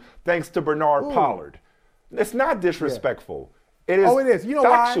City, thanks to Bernard Pollard. It's not disrespectful. It is, it is. You know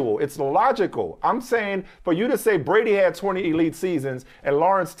factual. why? It's logical. I'm saying for you to say Brady had 20 elite seasons and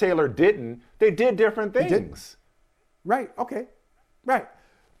Lawrence Taylor didn't, they did different things. Right. Okay. Right.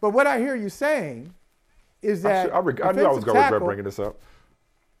 But what I hear you saying is that I knew I was going to regret bringing this up.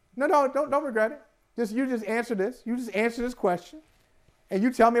 No, don't regret it. You just answer this. You just answer this question, and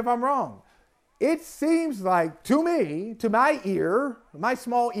you tell me if I'm wrong. It seems like to me, to my ear, my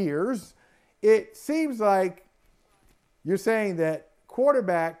small ears, it seems like you're saying that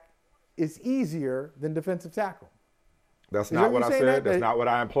quarterback is easier than defensive tackle. That's not what I said. That's not what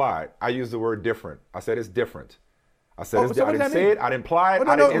I implied. I used the word different. I said it's different. I said I didn't say it. I didn't imply it.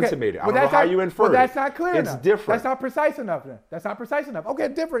 I didn't intimate it. I don't know how you inferred it. But that's not clear enough. It's different. That's not precise enough. That's not precise enough. Okay,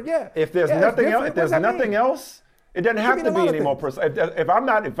 different. Yeah. If there's nothing else, it doesn't have to be any more precise. If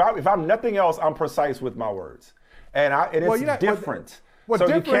I'm nothing else, I'm precise with my words, and it's different. So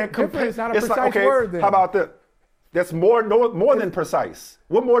you can't compare. Different is not a precise word. Then. How about that? That's more than precise.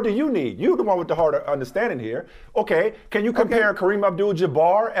 What more do you need? You're the one with the harder understanding here. Okay, can you compare Kareem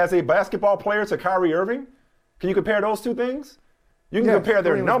Abdul-Jabbar as a basketball player to Kyrie Irving? Can you compare those two things? You can compare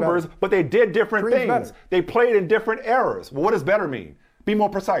their numbers, but they did different things. They played in different eras. Well, what does better mean? Be more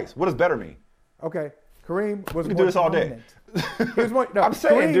precise. What does better mean? Okay, Kareem was. We can do this all day. I'm Kareem,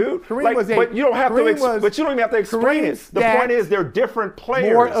 saying, dude. But you don't have to. But you don't even have to explain it. The point is, they're different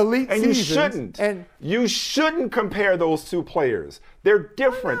players, more elite and seasons, you shouldn't. And you shouldn't compare those two players. They're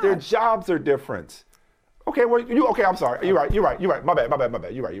different. Their jobs are different. Okay. Well, I'm sorry. You're right. My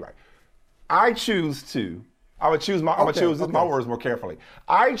bad. You're right. I would choose my words more carefully.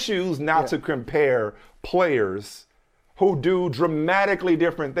 I choose not to compare players who do dramatically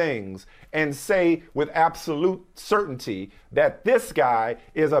different things and say with absolute certainty that this guy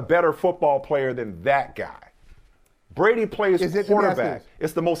is a better football player than that guy. Brady plays quarterback.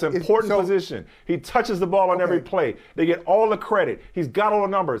 It's the most important position. He touches the ball on every play. They get all the credit. He's got all the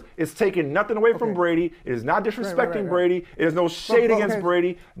numbers. It's taking nothing away from Brady. It is not disrespecting Brady. It is no shade against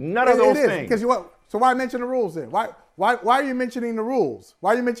Brady. None of those things. So why mention the rules then? Why are you mentioning the rules?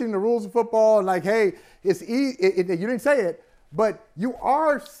 Why are you mentioning the rules of football? And like, hey, it's easy. You didn't say it, but you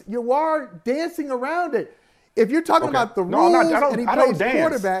are dancing around it. If you're talking about the rules and he plays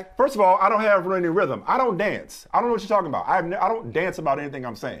quarterback. First of all, I don't have any rhythm. I don't dance. I don't know what you're talking about. I don't dance about anything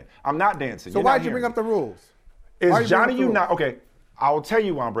I'm saying. I'm not dancing. So why'd you bring up the rules? Is Johnny Unitas? Okay, I'll tell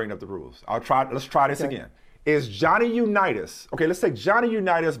you why I'm bringing up the rules. Let's try this again. Is Johnny Unitas? Okay, let's take Johnny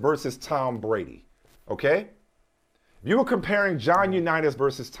Unitas versus Tom Brady. Okay? If you were comparing John Unitas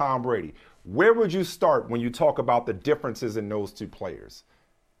versus Tom Brady, where would you start when you talk about the differences in those two players?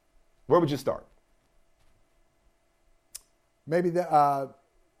 Where would you start? Maybe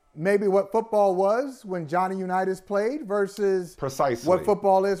what football was when Johnny Unitas played versus what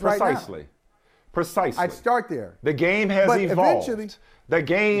football is right now. Precisely. I'd start there. The game has evolved. The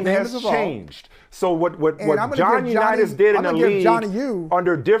game has changed. So what John Unitas did in the league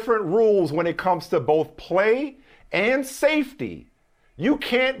under different rules when it comes to both play and safety, you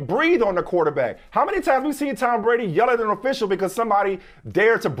can't breathe on the quarterback. How many times have we seen Tom Brady yell at an official because somebody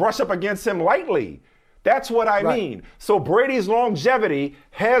dared to brush up against him lightly? That's what I mean. So Brady's longevity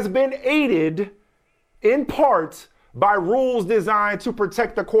has been aided in part by rules designed to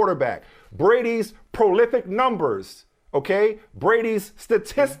protect the quarterback. Brady's prolific numbers, okay? Brady's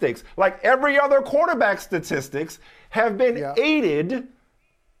statistics, like every other quarterback statistics, have been aided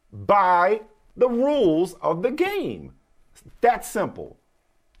by the rules of the game. That's simple.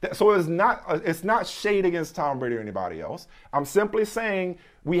 So it's not shade against Tom Brady or anybody else. I'm simply saying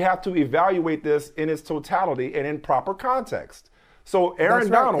we have to evaluate this in its totality and in proper context. So Aaron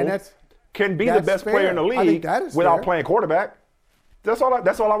Donald can be the best player in the league without playing quarterback. That's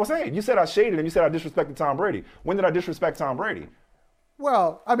all I was saying. You said I shaded him. You said I disrespected Tom Brady. When did I disrespect Tom Brady?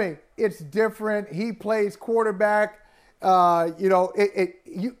 Well, I mean, it's different. He plays quarterback. His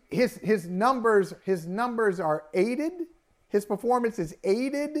numbers are aided. His performance is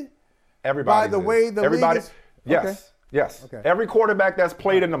aided by the way the league is. Yes. Okay. Every quarterback that's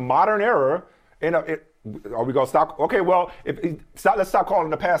played in the modern era, are we going to stop? Okay, well, let's stop calling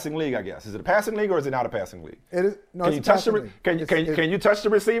it a passing league, I guess. Is it a passing league or is it not a passing league? It is. No, can you touch Can you touch the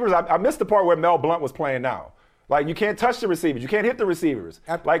receivers? I missed the part where Mel Blount was playing now. Like, you can't touch the receivers. You can't hit the receivers.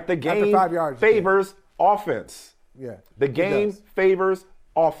 The game 5 yards, favors offense. Yeah. The game favors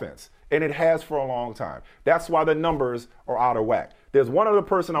offense, and it has for a long time. That's why the numbers are out of whack. There's one other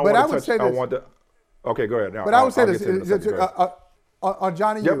person I want to touch. Okay, go ahead. Now, but I would say this on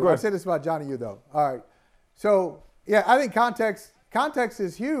Johnny U. I say this about Johnny U, though. All right. So, yeah, I think context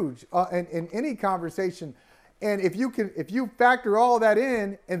is huge in any conversation. And if you factor all that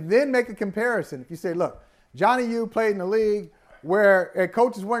in and then make a comparison, if you say, look, Johnny U played in the league where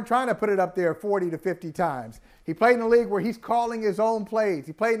coaches weren't trying to put it up there 40 to 50 times. He played in the league where he's calling his own plays.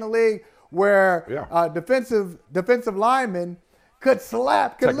 He played in the league where defensive linemen could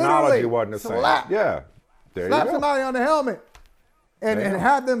Technology wasn't the slap. Same. Yeah. There slap you go. Somebody on the helmet and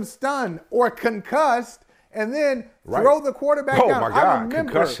have them stunned or concussed and then throw the quarterback down. Oh, my God,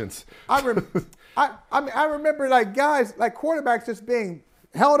 concussions. I remember like guys, like quarterbacks just being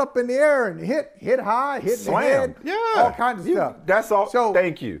held up in the air and hit high, hit in the head, all kinds of stuff. That's all. So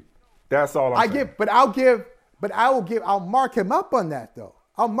thank you. That's all I'm saying. I'll mark him up on that, though.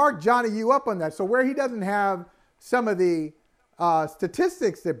 I'll mark Johnny U up on that. So where he doesn't have some of the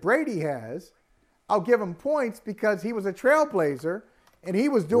statistics that Brady has, I'll give him points because he was a trailblazer and he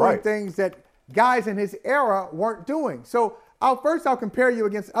was doing things that guys in his era weren't doing. So I'll compare you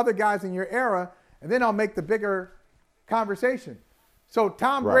against other guys in your era, and then I'll make the bigger conversation. So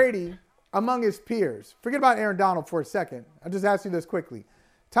Tom Brady, among his peers, forget about Aaron Donald for a second. I'll just ask you this quickly.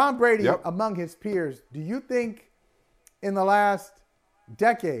 Tom Brady, among his peers, do you think in the last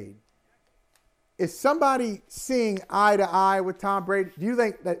decade, is somebody seeing eye to eye with Tom Brady? Do you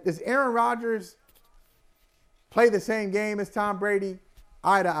think that does Aaron Rodgers play the same game as Tom Brady,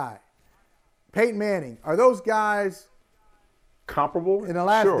 eye to eye? Peyton Manning, are those guys comparable in the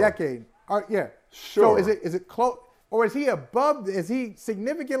last decade? Sure. So is it close, or is he above? Is he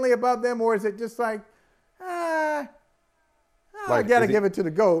significantly above them, or is it just like, I gotta give it to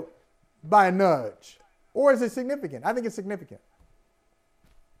the GOAT by a nudge, or is it significant? I think it's significant.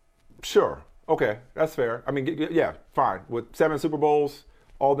 Sure. Okay, that's fair. I mean, yeah, fine. With 7 Super Bowls,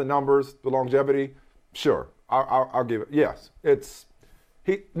 all the numbers, the longevity, sure. I'll give it. Yes, it's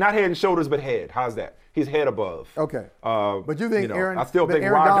not head and shoulders, but head. How's that? He's head above. Okay. But you think Aaron? I still think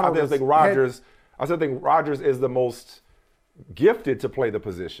Rodgers is the most gifted to play the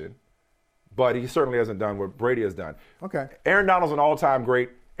position, but he certainly hasn't done what Brady has done. Okay. Aaron Donald's an all-time great.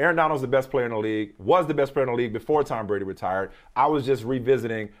 Aaron Donald's the best player in the league, was the best player in the league before Tom Brady retired. I was just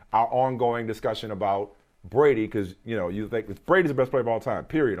revisiting our ongoing discussion about Brady because, you think Brady's the best player of all time,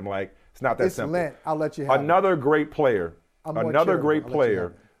 period. I'm like, it's not that simple. I'll let you have another great player,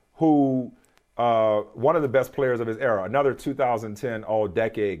 who one of the best players of his era, another 2010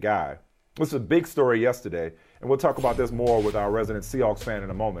 all-decade guy. This is a big story yesterday, and we'll talk about this more with our resident Seahawks fan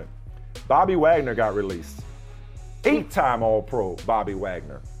in a moment. Bobby Wagner got released. 8-time All-Pro Bobby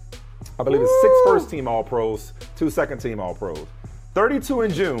Wagner. I believe it's 6 first-team All-Pros, 2 second-team All-Pros. 32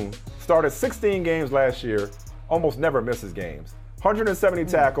 in June, started 16 games last year, almost never misses games. 170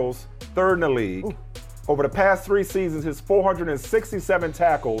 tackles, 3rd in the league. Over the past 3 seasons, his 467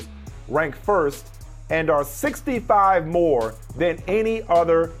 tackles rank 1st and are 65 more than any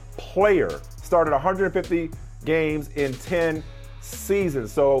other player. Started 150 games in 10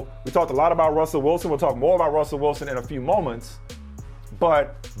 seasons. So we talked a lot about Russell Wilson. We'll talk more about Russell Wilson in a few moments.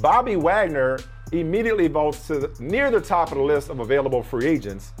 But Bobby Wagner immediately vaults to near the top of the list of available free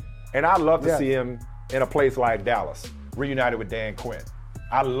agents. And I'd love to see him in a place like Dallas, reunited with Dan Quinn.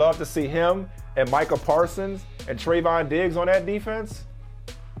 I'd love to see him and Micah Parsons and Trayvon Diggs on that defense.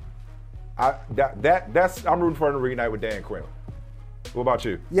 I'm rooting for him to reunite with Dan Quinn. What about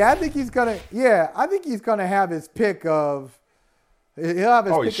you? I think he's gonna have his pick of. He'll have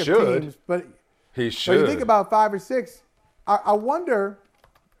his pick of teams, but he should. But you think about 5 or 6. I wonder.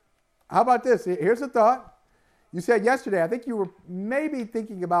 How about this? Here's a thought. You said yesterday, I think you were maybe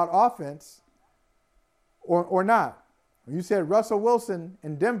thinking about offense, or not. You said Russell Wilson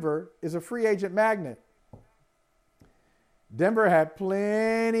in Denver is a free agent magnet. Denver had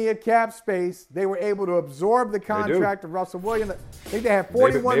plenty of cap space. They were able to absorb the contract of Russell Wilson. I think they had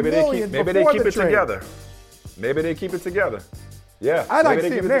 $41 million maybe they keep it together. Maybe they keep it together. Yeah. I'd like to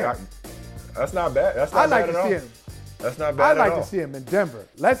see him there. That's not bad. That's not bad at all. That's not bad at all. I'd like to see him in Denver.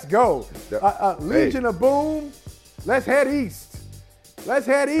 Let's go. Legion of Boom. Let's head east.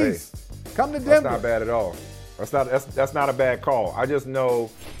 Come to Denver. That's not bad at all. That's not a bad call. I just know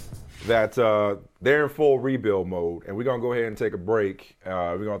that they're in full rebuild mode, and we're going to go ahead and take a break.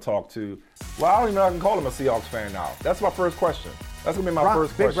 We're going to talk to, I don't even know if I can call him a Seahawks fan now. That's my first question. That's going to be my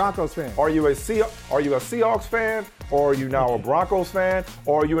first question. Big Broncos fan. Are you a Seahawks fan, or are you now a Broncos fan,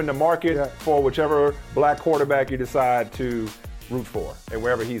 or are you in the market for whichever black quarterback you decide to root for and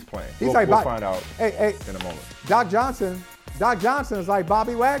wherever he's playing. He's We'll find out in a moment. Doc Johnson is like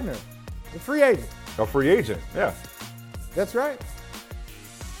Bobby Wagner, a free agent. A free agent, yeah. That's right.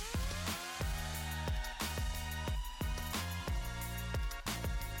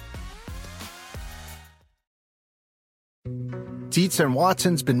 Dietz and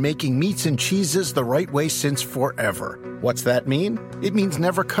Watson's been making meats and cheeses the right way since forever. What's that mean? It means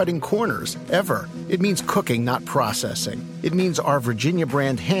never cutting corners, ever. It means cooking, not processing. It means our Virginia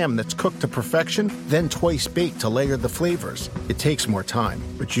brand ham that's cooked to perfection, then twice baked to layer the flavors. It takes more time,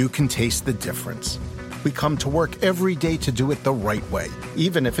 but you can taste the difference. We come to work every day to do it the right way,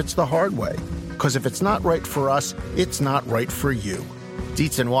 even if it's the hard way. Because if it's not right for us, it's not right for you.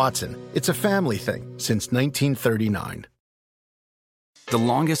 Dietz and Watson, it's a family thing since 1939. The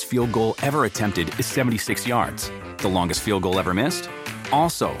longest field goal ever attempted is 76 yards. The longest field goal ever missed?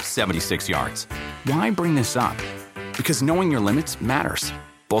 Also 76 yards. Why bring this up? Because knowing your limits matters,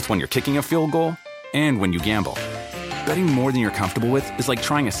 both when you're kicking a field goal and when you gamble. Betting more than you're comfortable with is like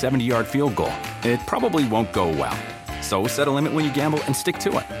trying a 70-yard field goal. It probably won't go well. So set a limit when you gamble and stick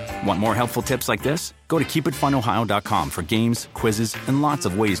to it. Want more helpful tips like this? Go to keepitfunohio.com for games, quizzes, and lots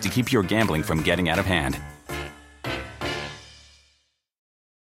of ways to keep your gambling from getting out of hand.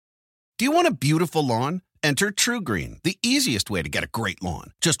 Do you want a beautiful lawn? Enter TruGreen, the easiest way to get a great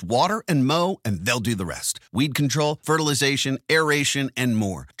lawn. Just water and mow, and they'll do the rest. Weed control, fertilization, aeration, and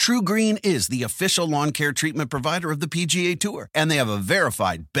more. TruGreen is the official lawn care treatment provider of the PGA Tour, and they have a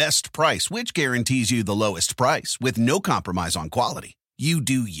verified best price, which guarantees you the lowest price with no compromise on quality. You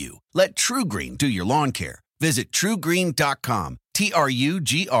do you. Let TruGreen do your lawn care. Visit TruGreen.com,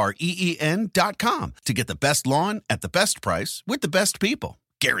 TruGreen.com, to get the best lawn at the best price with the best people.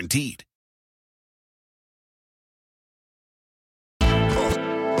 Guaranteed.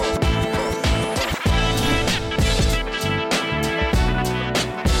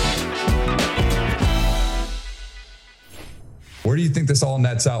 Where do you think this all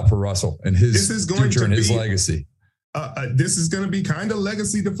nets out for Russell and his future and his legacy? This is going to be kind of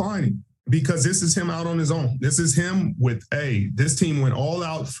legacy defining because this is him out on his own. This is him with, this team went all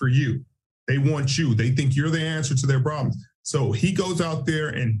out for you. They want you. They think you're the answer to their problems. So he goes out there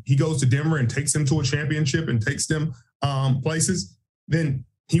and he goes to Denver and takes them to a championship and takes them places. Then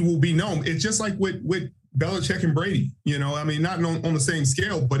he will be known. It's just like with Belichick and Brady, not on the same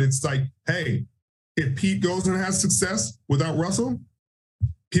scale, but it's like, hey, if Pete goes and has success without Russell,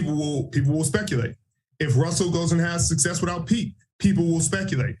 people will speculate. If Russell goes and has success without Pete, people will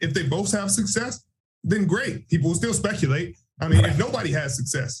speculate. If they both have success, then great. People will still speculate. If nobody has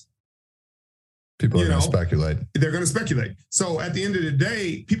success, people are going to speculate. They're going to speculate. So at the end of the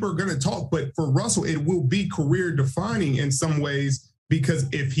day, people are going to talk. But for Russell, it will be career defining in some ways because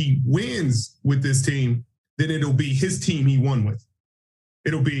if he wins with this team, then it'll be his team he won with.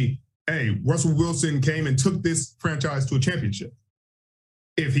 It'll be, Russell Wilson came and took this franchise to a championship.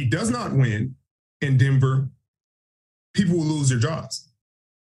 If he does not win in Denver, people will lose their jobs.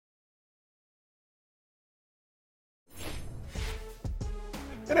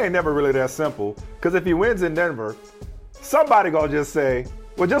 It ain't never really that simple, because if he wins in Denver, somebody gonna just say,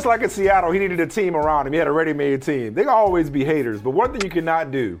 well, just like in Seattle, he needed a team around him. He had a ready-made team. They gonna always be haters, but one thing you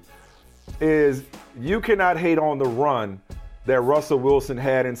cannot do is you cannot hate on the run that Russell Wilson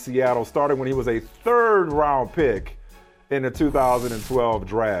had in Seattle, starting when he was a third-round pick in the 2012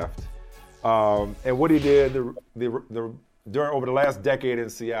 draft. And what he did over the last decade in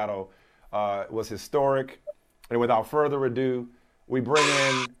Seattle was historic. And without further ado, we bring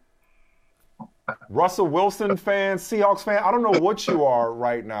in Russell Wilson fan, Seahawks fan. I don't know what you are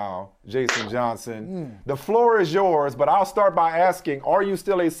right now, Jason Johnson. The floor is yours, but I'll start by asking, are you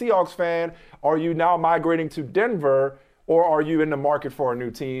still a Seahawks fan? Are you now migrating to Denver? Or are you in the market for a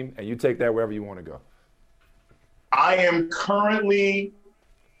new team, and you take that wherever you want to go? I am currently,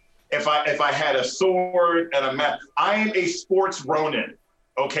 if I had a sword and a map, I am a sports Ronin.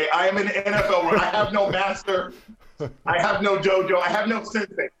 Okay, I am an NFL Ronin. I have no master. I have no dojo. I have no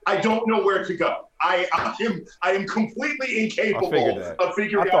sensei. I don't know where to go. I am completely incapable of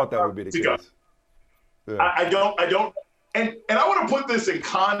figuring out. I thought that would be the case. Yeah. I don't. And I want to put this in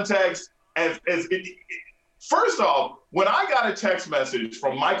context first off, when I got a text message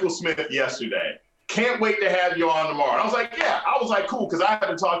from Michael Smith yesterday, can't wait to have you on tomorrow. And I was like, cool, because I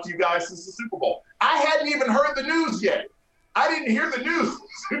haven't talked to you guys since the Super Bowl. I hadn't even heard the news yet. I didn't hear the news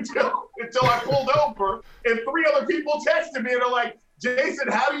until I pulled over, and 3 other people texted me, and they're like, Jason,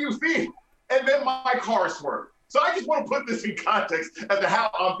 how do you feel? And then my car swerved. So I just want to put this in context as to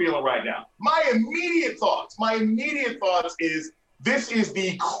how I'm feeling right now. My immediate thoughts is this is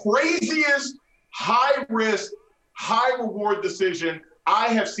the craziest high-risk high reward decision I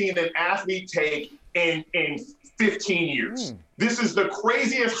have seen an athlete take in 15 years. This is the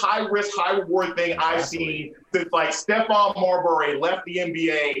craziest high risk, high reward thing I've seen since like Stephon Marbury left the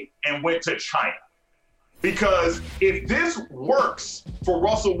NBA and went to China. Because if this works for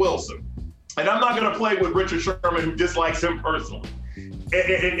Russell Wilson, and I'm not going to play with Richard Sherman, who dislikes him personally,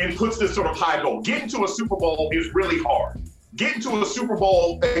 and puts this sort of high goal. Getting to a Super Bowl is really hard. Getting to a Super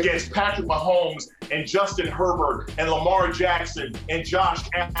Bowl against Patrick Mahomes and Justin Herbert and Lamar Jackson and Josh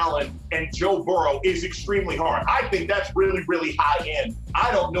Allen and Joe Burrow is extremely hard. I think that's really, really high end.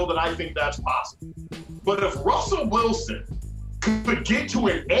 I don't know that I think that's possible. But if Russell Wilson could get to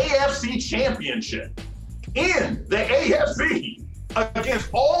an AFC championship in the AFC against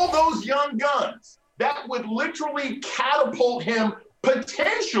all those young guns, that would literally catapult him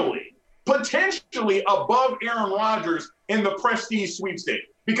potentially above Aaron Rodgers in the prestige sweepstakes,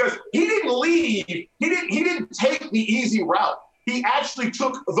 because he didn't leave. He didn't take the easy route. He actually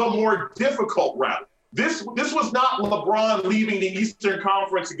took the more difficult route. This was not LeBron leaving the Eastern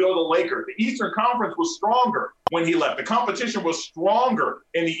Conference to go to the Lakers. The Eastern Conference was stronger when he left. The competition was stronger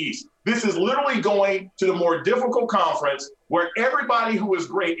in the East. This is literally going to the more difficult conference where everybody who is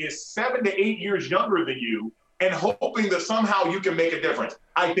great is 7 to 8 years younger than you, and hoping that somehow you can make a difference.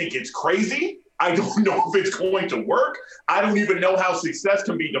 I think it's crazy. I don't know if it's going to work. I don't even know how success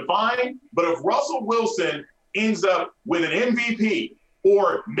can be defined. But if Russell Wilson ends up with an MVP,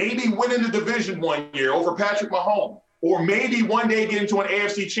 or maybe winning the division one year over Patrick Mahomes, or maybe one day get into an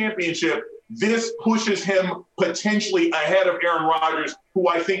AFC championship, this pushes him potentially ahead of Aaron Rodgers, who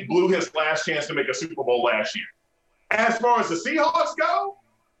I think blew his last chance to make a Super Bowl last year. As far as the Seahawks go,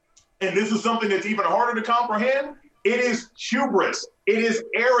 and this is something that's even harder to comprehend, it is hubris. It is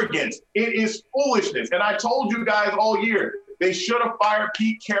arrogance. It is foolishness. And I told you guys all year, they should have fired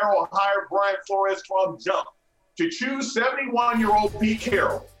Pete Carroll and hired Brian Flores from jump. To choose 71-year-old Pete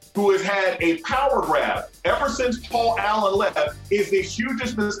Carroll, who has had a power grab ever since Paul Allen left, is the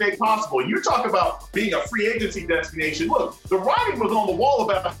hugest mistake possible. You talk about being a free agency destination. Look, the writing was on the wall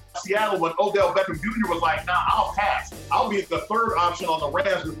about Seattle when Odell Beckham Jr. was like, nah, I'll pass. I'll be the third option on the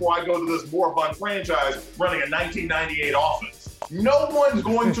Rams before I go to this moribund franchise running a 1998 offense. No one's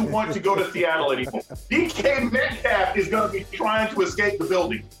going to want to go to Seattle anymore. DK Metcalf is going to be trying to escape the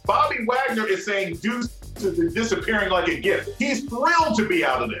building. Bobby Wagner is saying deuce to disappearing like a gift. He's thrilled to be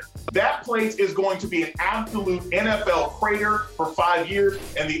out of there. That place is going to be an absolute NFL crater for 5 years,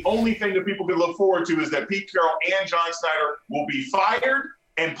 and the only thing that people can look forward to is that Pete Carroll and John Snyder will be fired,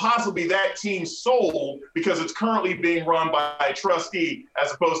 and possibly that team sold because it's currently being run by a trustee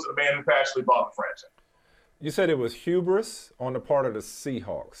as opposed to the man who actually bought the franchise. You said it was hubris on the part of the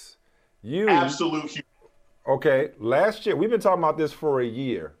Seahawks. Absolute hubris. Okay, last year, we've been talking about this for a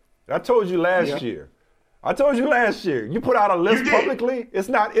year. I told you last year. You put out a list publicly. It's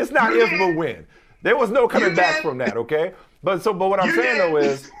not if but when. There was no coming back from that, okay? But what I'm saying though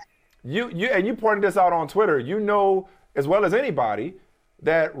is you pointed this out on Twitter. You know as well as anybody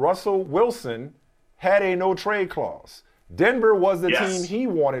that Russell Wilson had a no trade clause. Denver was the team he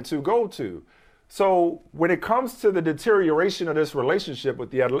wanted to go to. So when it comes to the deterioration of this relationship with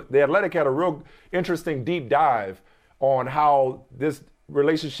the Athletic had a real interesting deep dive on how this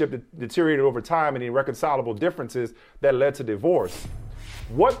relationship deteriorated over time and irreconcilable differences that led to divorce.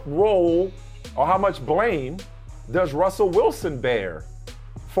 What role or how much blame does Russell Wilson bear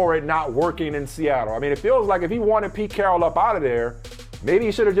for it not working in Seattle? I mean, it feels like if he wanted Pete Carroll up out of there, maybe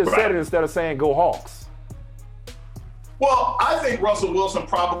he should have just said it instead of saying go Hawks. Well, I think Russell Wilson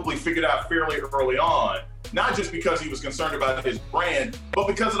probably figured out fairly early on, not just because he was concerned about his brand, but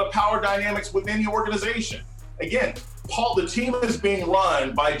because of the power dynamics within the organization. Again, the team is being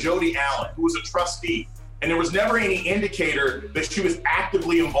run by Jody Allen, who was a trustee, and there was never any indicator that she was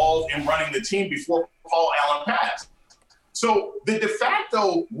actively involved in running the team before Paul Allen passed. So the de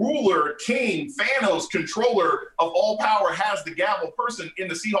facto ruler, king, Thanos, controller of all power, has the gavel person in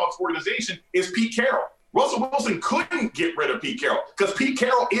the Seahawks organization is Pete Carroll. Russell Wilson couldn't get rid of Pete Carroll because Pete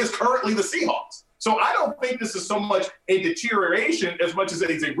Carroll is currently the Seahawks. So I don't think this is so much a deterioration as much as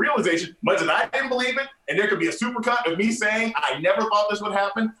it's a realization, much as I didn't believe it. And there could be a supercut of me saying, I never thought this would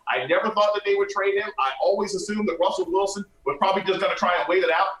happen. I never thought that they would trade him. I always assumed that Russell Wilson was probably just going to try and wait it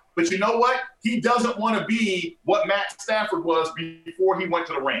out. But you know what? He doesn't want to be what Matt Stafford was before he went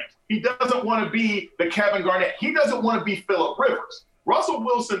to the Rams. He doesn't want to be the Kevin Garnett. He doesn't want to be Phillip Rivers. Russell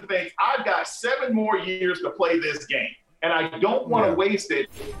Wilson thinks, I've got 7 more years to play this game, and I don't want to waste it.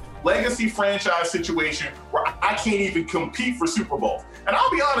 Legacy franchise situation where I can't even compete for Super Bowl. And I'll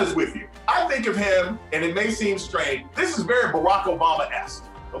be honest with you, I think of him, and it may seem strange, this is very Barack Obama-esque.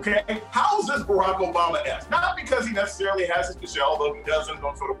 Okay? How is this Barack Obama-esque? Not because he necessarily has his Michelle, though he does in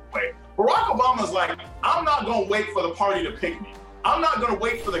some sort of way. Barack Obama's like, I'm not going to wait for the party to pick me. I'm not going to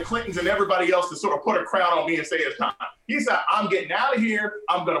wait for the Clintons and everybody else to sort of put a crown on me and say it's time. He said, I'm getting out of here.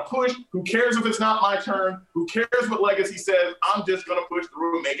 I'm going to push. Who cares if it's not my turn? Who cares what legacy says? I'm just going to push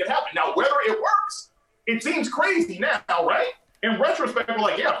through and make it happen. Now, whether it works, it seems crazy now, right? In retrospect, we're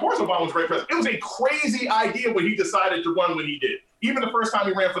like, yeah, of course Obama was a great president. It was a crazy idea when he decided to run when he did. Even the first time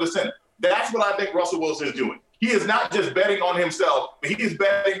he ran for the Senate. That's what I think Russell Wilson is doing. He is not just betting on himself, but he is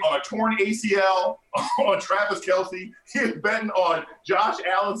betting on a torn ACL, on Travis Kelce. He is betting on Josh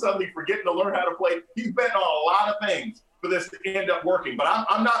Allen suddenly forgetting to learn how to play. He's betting on a lot of things for this to end up working. But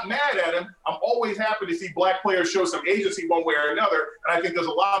I'm not mad at him. I'm always happy to see black players show some agency one way or another. And I think there's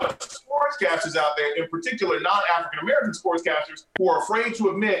a lot of sportscasters out there, in particular non-African-American sportscasters, who are afraid to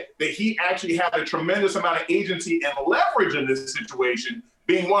admit that he actually had a tremendous amount of agency and leverage in this situation,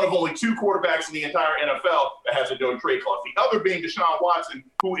 being one of only 2 quarterbacks in the entire NFL that has a no trade clause. The other being Deshaun Watson,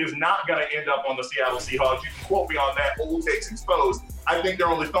 who is not going to end up on the Seattle Seahawks. You can quote me on that, old takes exposed. I think they're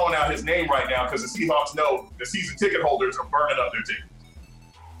only throwing out his name right now because the Seahawks know the season ticket holders are burning up their tickets.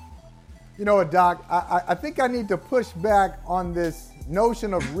 You know what, Doc? I think I need to push back on this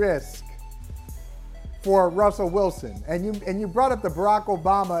notion of risk for Russell Wilson. And you brought up the Barack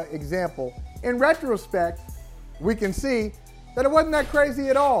Obama example. In retrospect, we can see that it wasn't that crazy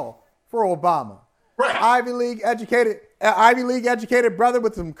at all for Obama. Right. Ivy League educated brother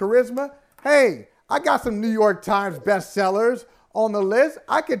with some charisma. Hey, I got some New York Times bestsellers on the list.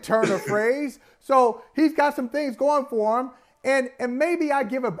 I could turn a phrase. So he's got some things going for him. And maybe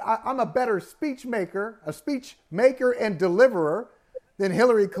I'm a better speech maker and deliverer than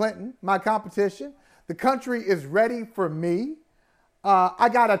Hillary Clinton, my competition. The country is ready for me. I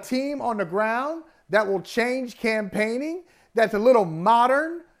got a team on the ground that will change campaigning, that's a little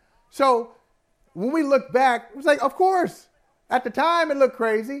modern. So when we look back, it was like, of course, at the time it looked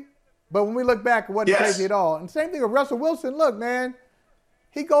crazy, but when we look back, it wasn't crazy at all. And same thing with Russell Wilson. Look, man,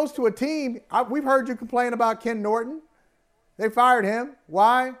 he goes to a team. We've heard you complain about Ken Norton. They fired him.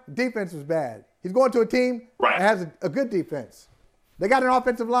 Why? Defense was bad. He's going to a team that has a good defense. They got an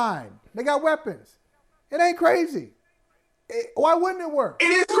offensive line. They got weapons. It ain't crazy. Why wouldn't it work? It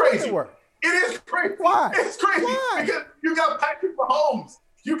is crazy. It is crazy. Why? It's crazy. Why? Because you got Patrick Mahomes.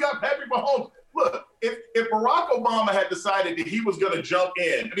 Look, if Barack Obama had decided that he was going to jump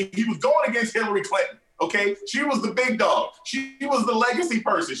in, I mean, he was going against Hillary Clinton, okay? She was the big dog. She was the legacy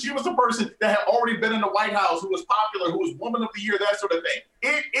person. She was the person that had already been in the White House, who was popular, who was Woman of the Year, that sort of thing.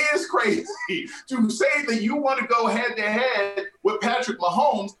 It is crazy to say that you want to go head-to-head with Patrick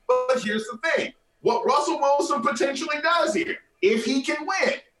Mahomes, but here's the thing. What Russell Wilson potentially does here, if he can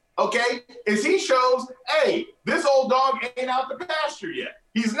win, okay, is he shows, hey, this old dog ain't out the pasture yet.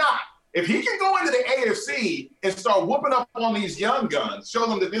 He's not. If he can go into the AFC and start whooping up on these young guns, show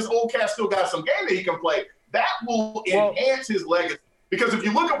them that this old cat still got some game that he can play, that will enhance his legacy. Because if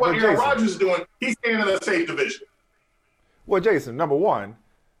you look at what Aaron Rodgers is doing, he's staying in a safe division. Well, Jason, number one,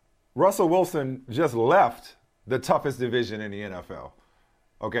 Russell Wilson just left the toughest division in the NFL.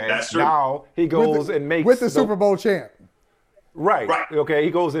 Okay, that's true. Now he goes and makes with the Super Bowl champ. Right. Okay, he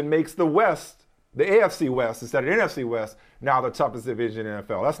goes and makes the West, the AFC West instead of the NFC West, now the toughest division in the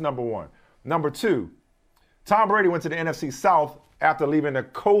NFL. That's number one. Number two, Tom Brady went to the NFC South after leaving the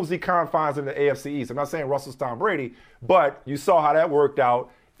cozy confines in the AFC East. I'm not saying Russell's Tom Brady, but you saw how that worked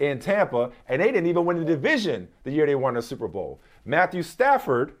out in Tampa, and they didn't even win the division the year they won the Super Bowl. Matthew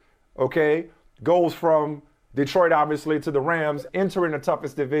Stafford, okay, goes from Detroit, obviously, to the Rams, entering the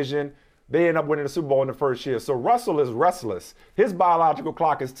toughest division. They end up winning the Super Bowl in the first year. So Russell is restless. His biological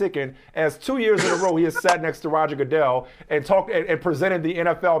clock is ticking as 2 years in a row he has sat next to Roger Goodell and talked and presented the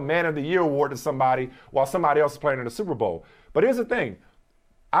NFL Man of the Year award to somebody while somebody else is playing in the Super Bowl. But here's the thing.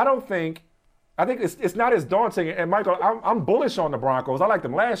 I think it's not as daunting. And Michael, I'm bullish on the Broncos. I liked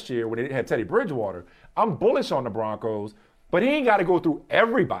them last year when they had Teddy Bridgewater. I'm bullish on the Broncos. But he ain't got to go through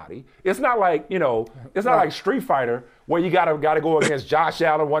everybody. It's not like, it's not like Street Fighter where you got to go against Josh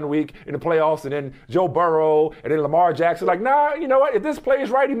Allen one week in the playoffs and then Joe Burrow and then Lamar Jackson. Like, nah, you know what? If this plays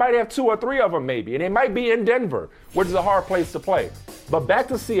right, he might have 2 or 3 of them maybe. And it might be in Denver, which is a hard place to play. But back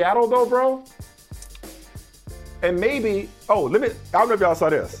to Seattle though, bro. And maybe, I don't know if y'all saw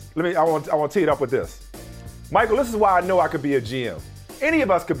this. I want to tee it up with this. Michael, this is why I know I could be a GM. Any of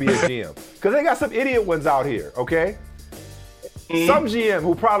us could be a GM. Because they got some idiot ones out here, okay? Some GM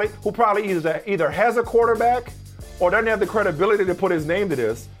who probably either has a quarterback or doesn't have the credibility to put his name to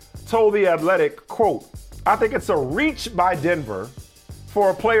this, told The Athletic, quote, I think it's a reach by Denver for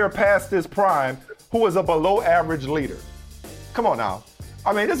a player past his prime who is a below average leader. Come on now.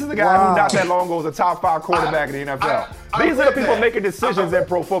 I mean, this is the guy who not that long ago was a top 5 quarterback in the NFL. These are the people making decisions in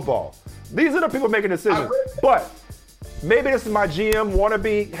pro football. These are the people making decisions. But maybe this is my GM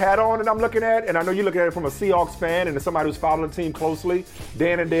wannabe hat on that I'm looking at, and I know you're looking at it from a Seahawks fan and somebody who's following the team closely,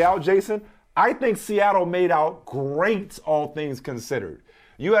 day in and day out, Jason. I think Seattle made out great, all things considered.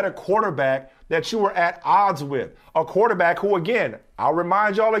 You had a quarterback that you were at odds with, a quarterback who, again, I'll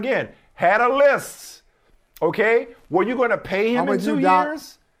remind y'all again, had a list, okay? Were you going to pay him in 2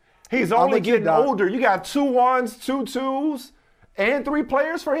 years? He's only getting older. You got 2 1s, 2 2s, and 3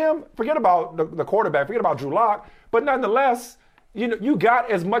 players for him. Forget about the quarterback. Forget about Drew Lock. But nonetheless, you got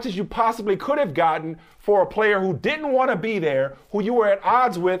as much as you possibly could have gotten for a player who didn't want to be there, who you were at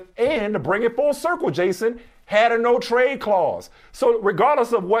odds with, and to bring it full circle, Jason, had a no-trade clause. So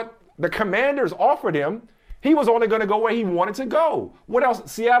regardless of what the Commanders offered him, he was only going to go where he wanted to go. What else?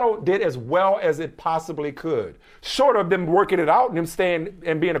 Seattle did as well as it possibly could, short of them working it out and him staying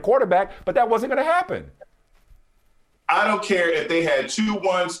and being a quarterback, but that wasn't going to happen. I don't care if they had 2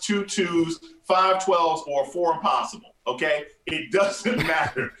 1s, 2 2s, 5 12s, or 4 impossible. Okay? It doesn't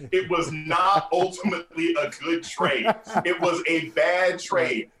matter. It was not ultimately a good trade. It was a bad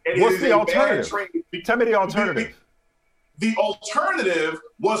trade. And what's the alternative? Tell me the alternative. The alternative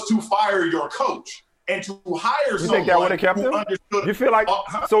was to fire your coach and to hire someone. You think that would have kept him? You feel like,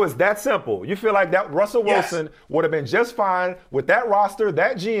 so it's that simple. You feel like that Russell Wilson would have been just fine with that roster,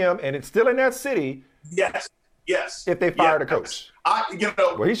 that GM, and it's still in that city. Yes. If they fired a coach.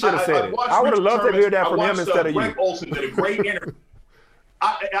 Well, he should have said it. I would have loved to hear that from him instead of you. Greg Olsen did a great interview.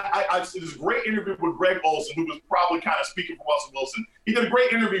 I did this great interview with Greg Olsen, who was probably kind of speaking for Russell Wilson. He did a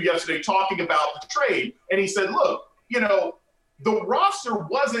great interview yesterday talking about the trade, and he said, look, the roster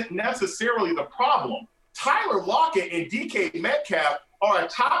wasn't necessarily the problem. Tyler Lockett and DK Metcalf are a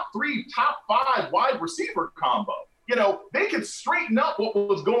top 3, top 5 wide receiver combo. They could straighten up what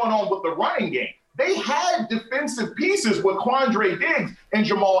was going on with the running game. They had defensive pieces with Quandre Diggs and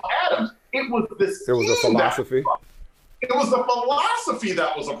Jamal Adams. It was the philosophy. It was the philosophy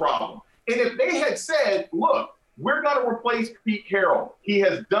that was a problem. And if they had said, look, we're going to replace Pete Carroll. He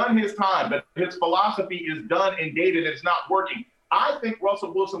has done his time, but his philosophy is done and dated. It's not working. I think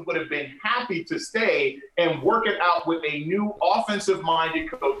Russell Wilson would have been happy to stay and work it out with a new offensive-minded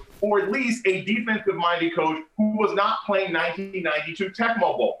coach, or at least a defensive-minded coach who was not playing 1992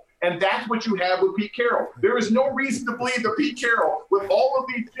 Tecmo Bowl. And that's what you have with Pete Carroll. There is no reason to believe that Pete Carroll, with all of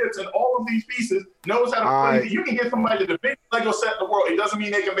these hits and all of these pieces, knows how to play. You can get somebody to the biggest Lego set in the world. It doesn't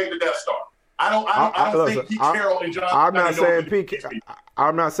mean they can make the Death Star. I don't think Pete Carroll and John. I'm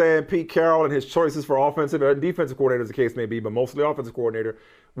not saying Pete Carroll and his choices for offensive and defensive coordinators, the case may be, but mostly offensive coordinator,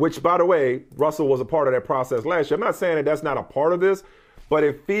 which, by the way, Russell was a part of that process last year. I'm not saying that that's not a part of this, but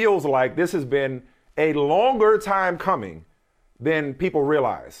it feels like this has been a longer time coming than people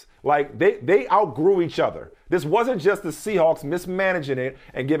realize. Like, they outgrew each other. This wasn't just the Seahawks mismanaging it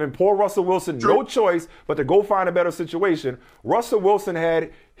and giving poor Russell Wilson no choice but to go find a better situation. Russell Wilson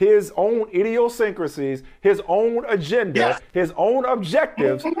had his own idiosyncrasies, his own agenda, his own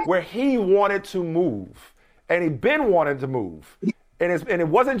objectives where he wanted to move. And he'd been wanting to move. And it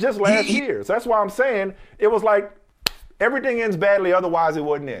wasn't just last year. So that's why I'm saying it was like everything ends badly, otherwise it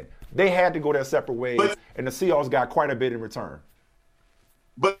wouldn't end. They had to go their separate ways, and the Seahawks got quite a bit in return.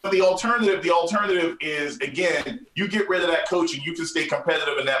 But the alternative is, again, you get rid of that coach and you can stay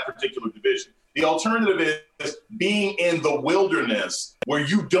competitive in that particular division. The alternative is being in the wilderness where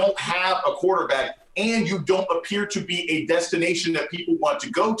you don't have a quarterback and you don't appear to be a destination that people want to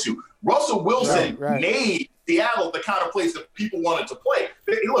go to. Russell Wilson made Seattle the kind of place that people wanted to play.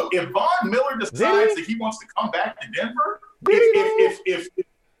 Look, if Von Miller decides that he wants to come back to Denver,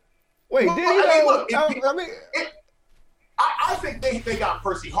 I think they got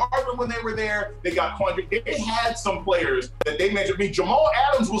Percy Harvin when they were there. They got Quandre. They had some players that they mentioned. I mean, Jamal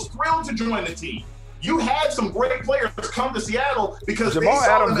Adams was thrilled to join the team. You had some great players come to Seattle because Jamal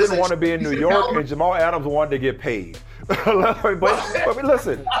Adams didn't want to be in New York, and Jamal Adams wanted to get paid. but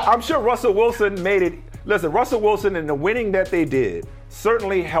listen, I'm sure Russell Wilson made it. Listen, Russell Wilson and the winning that they did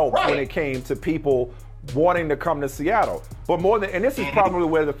certainly helped when it came to people wanting to come to Seattle. But more than, and this is probably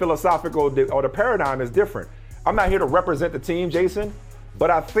where the philosophical or the paradigm is different. I'm not here to represent the team, Jason,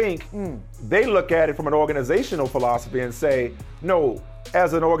 but I think they look at it from an organizational philosophy and say, no,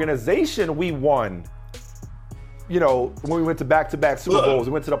 as an organization, we won. When we went to back-to-back Super Bowls,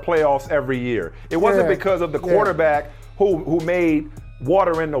 we went to the playoffs every year. It wasn't because of the quarterback who made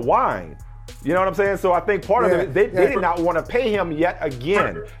water into wine. You know what I'm saying? So I think part of it, they did not want to pay him yet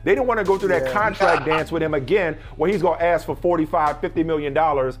again. They didn't want to go through that contract dance with him again where he's going to ask for $45, $50 million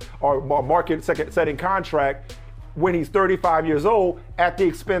or market-setting contract when he's 35 years old at the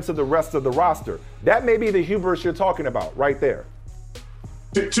expense of the rest of the roster. That may be the hubris you're talking about right there.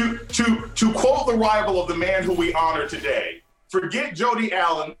 To quote the rival of the man who we honor today, forget Jody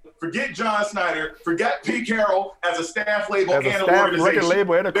Allen, forget John Snyder, forget Pete Carroll as a staff label and an organization.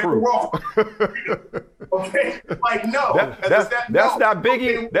 Label and a crew. Okay, like no, that's not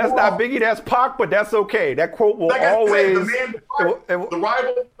Biggie. That's not Biggie. That's Pac, but that's okay. That quote will always. The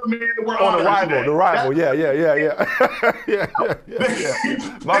rival, the man that we're on the rival. Yeah.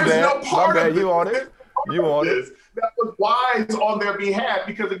 My bad. You on it? That was wise on their behalf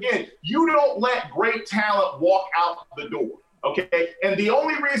because again, you don't let great talent walk out the door. Okay, and the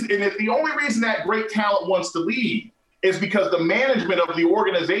only reason that great talent wants to leave is because the management of the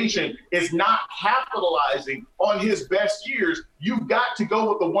organization is not capitalizing on his best years. You've got to go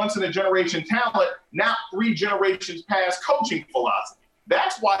with the once-in-a-generation talent, not 3 generations past coaching philosophy.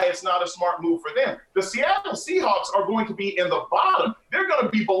 That's why it's not a smart move for them. The Seattle Seahawks are going to be in the bottom. They're going to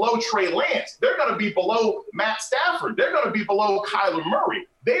be below Trey Lance. They're going to be below Matt Stafford. They're going to be below Kyler Murray.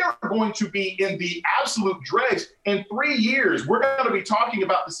 They are going to be in the absolute dregs. In 3 years, we're going to be talking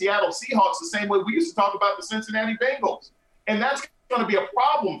about the Seattle Seahawks the same way we used to talk about the Cincinnati Bengals. And that's going to be a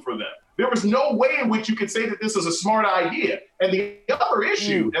problem for them. There was no way in which you could say that this is a smart idea. And the other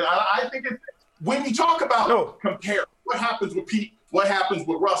issue, and I think when you talk about compare what happens with Pete, what happens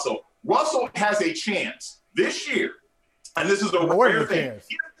with Russell, Russell has a chance this year, and this is a rare thing.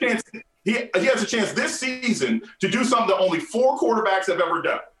 He has a chance this season to do something that only 4 quarterbacks have ever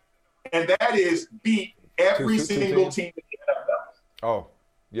done, and that is beat every single team in the NFL. Oh,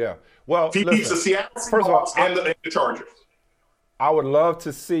 yeah. Well, he beats the Seattle Seahawks and the Chargers. I would love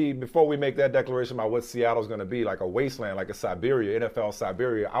to see, before we make that declaration about what Seattle's going to be, like a wasteland, like a Siberia, NFL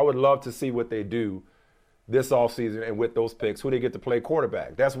Siberia, I would love to see what they do this offseason and with those picks, who they get to play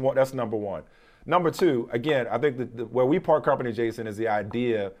quarterback. That's number one. Number two, again, I think where we part company, Jason, is the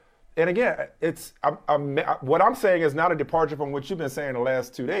idea. And again, what I'm saying is not a departure from what you've been saying the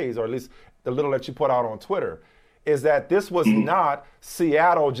last 2 days, or at least the little that you put out on Twitter, is that this was not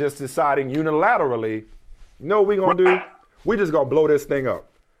Seattle just deciding unilaterally, we're just going to blow this thing up.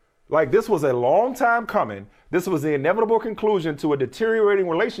 Like, this was a long time coming. This was the inevitable conclusion to a deteriorating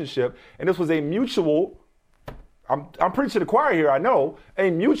relationship, and this was a mutual, I'm preaching to the choir here, I know, a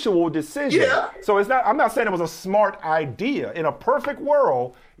mutual decision. Yeah. So I'm not saying it was a smart idea. In a perfect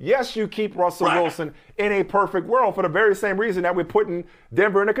world, yes, you keep Russell Wilson in a perfect world for the very same reason that we're putting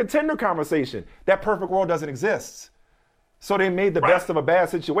Denver in a contender conversation. That perfect world doesn't exist. So they made the best of a bad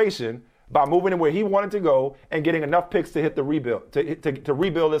situation by moving him where he wanted to go and getting enough picks to hit the rebuild, to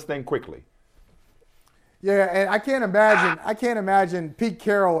rebuild this thing quickly. Yeah, and I can't imagine Pete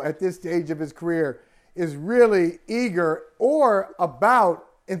Carroll at this stage of his career is really eager or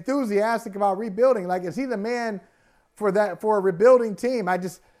enthusiastic about rebuilding. Like, is he the man for a rebuilding team?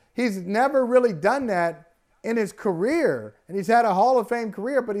 He's never really done that in his career. And he's had a Hall of Fame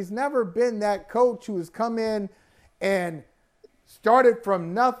career, but he's never been that coach who has come in and started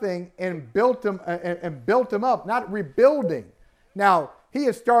from nothing and built him up, not rebuilding. Now, he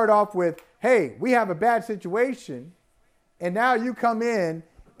has started off with, hey, we have a bad situation, and now you come in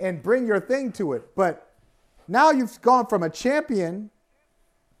and bring your thing to it. But now you've gone from a champion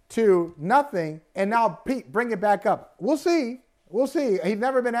to nothing, and now Pete, bring it back up. We'll see. He's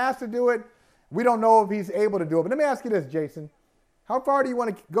never been asked to do it. We don't know if he's able to do it. But let me ask you this, Jason. How far do you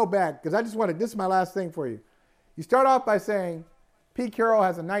want to go back? Because this is my last thing for you. You start off by saying Pete Carroll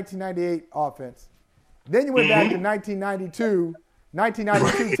has a 1998 offense. Then you went back to 1992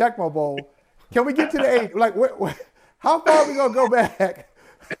 Tecmo Bowl. Can we get to the 8? Like, how far are we going to go back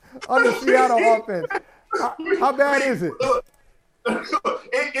on the Seattle offense? How bad is it?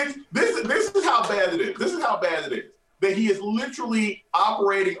 This is how bad it is. This is how bad it is. That he is literally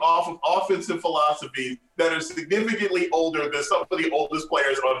operating off of offensive philosophies that are significantly older than some of the oldest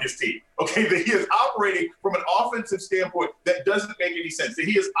players on his team. Okay, that he is operating from an offensive standpoint that doesn't make any sense. That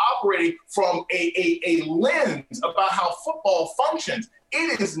he is operating from a lens about how football functions.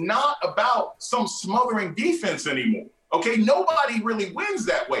 It is not about some smothering defense anymore. Okay, nobody really wins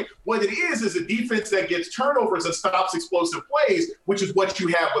that way. What it is a defense that gets turnovers and stops explosive plays, which is what you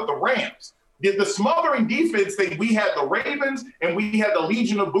have with the Rams. The smothering defense thing, we had the Ravens and we had the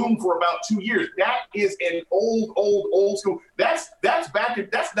Legion of Boom for about 2 years. That is an old school. That's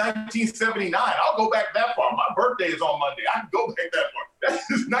 1979. I'll go back that far. My birthday is on Monday. I can go back that far. That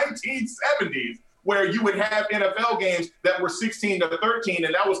is 1970s, where you would have NFL games that were 16-13,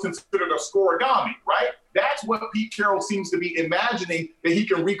 and that was considered a scoregami, right? That's what Pete Carroll seems to be imagining that he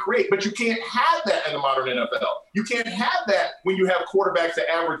can recreate. But you can't have that in the modern NFL. You can't have that when you have quarterbacks that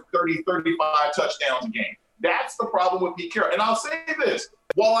average 30, 35 touchdowns a game. That's the problem with Pete Carroll. And I'll say this,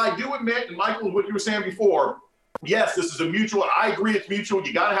 while I do admit, and Michael, what you were saying before, yes, this is a mutual. I agree it's mutual.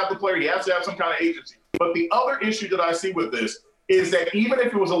 You got to have the player. You have to have some kind of agency. But the other issue that I see with this is that even if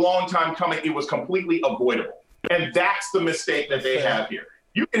it was a long time coming, it was completely avoidable. And that's the mistake that they have here.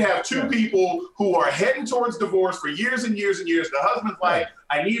 You can have two people who are heading towards divorce for years and years and years. The husband's like,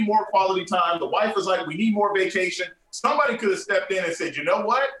 I need more quality time. The wife is like, we need more vacation. Somebody could have stepped in and said, you know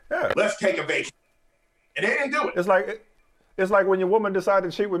what? Let's take a vacation. And they didn't do it. It's like when your woman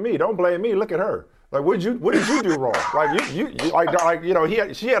decided to cheat with me. Don't blame me. Look at her. Like, what did you do wrong? Like,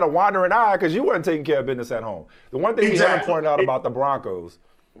 she had a wandering eye because you weren't taking care of business at home. The one thing we haven't pointed out about the Broncos,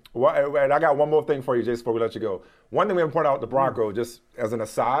 and I got one more thing for you, Jason, before we let you go. One thing we haven't pointed out with the Broncos, just as an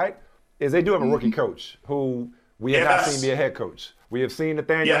aside, is they do have a rookie coach who we have not seen be a head coach. We have seen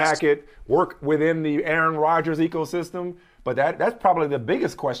Nathaniel Hackett work within the Aaron Rodgers ecosystem, but that's probably the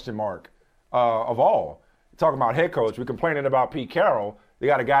biggest question mark of all. Talking about head coach, we're complaining about Pete Carroll. They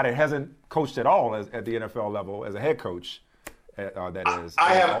got a guy that hasn't coached at all at the NFL level as a head coach.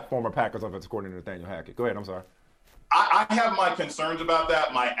 Former Packers offensive coordinator Nathaniel Hackett. Go ahead. I'm sorry. I have my concerns about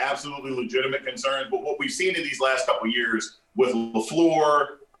that, my absolutely legitimate concerns. But what we've seen in these last couple of years with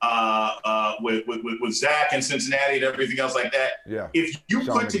LaFleur, with Zach in Cincinnati and everything else like that, if you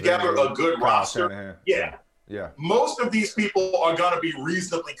put together a good roster, most of these people are going to be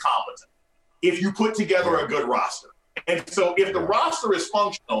reasonably competent if you put together a good roster. And so if the roster is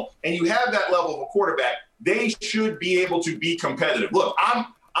functional and you have that level of a quarterback, they should be able to be competitive. Look, I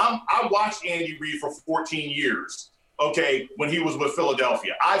watched Andy Reid for 14 years, when he was with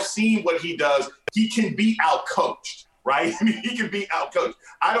Philadelphia. I've seen what he does. He can be outcoached, right? I mean, he can be outcoached.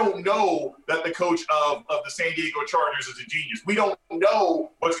 I don't know that the coach of the San Diego Chargers is a genius. We don't know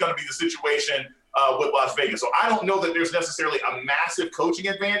what's going to be the situation with Las Vegas. So I don't know that there's necessarily a massive coaching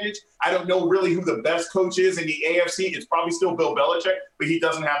advantage. I don't know really who the best coach is in the AFC. It's probably still Bill Belichick, but he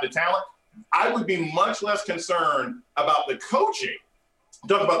doesn't have the talent. I would be much less concerned about the coaching,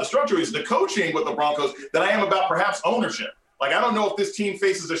 talk about the structure, is the coaching with the Broncos, than I am about perhaps ownership. Like, I don't know if this team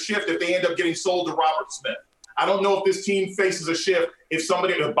faces a shift if they end up getting sold to Robert Smith. I don't know if this team faces a shift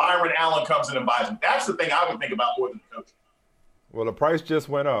if Byron Allen comes in and buys them. That's the thing I would think about more than the coaching. Well, the price just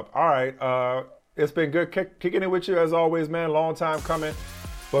went up. All right. It's been good kicking it with you as always, man. Long time coming.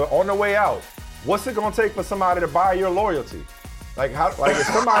 But on the way out, what's it going to take for somebody to buy your loyalty? If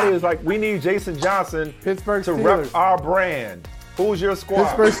somebody is like, we need Jason Johnson to rep our brand. Who's your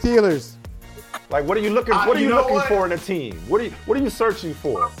squad? Pittsburgh Steelers. Like, what are you looking? What are you looking for in a team? What are you searching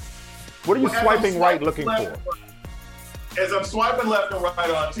for? What are you swiping right looking for? As I'm swiping left and right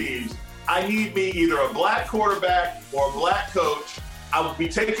on teams, I need me either a black quarterback or a black coach. I will be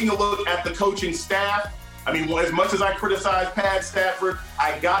taking a look at the coaching staff. I mean, as much as I criticize Pat Stafford,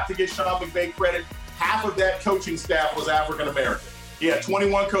 I got to give Sean McVay credit. Half of that coaching staff was African-American. He had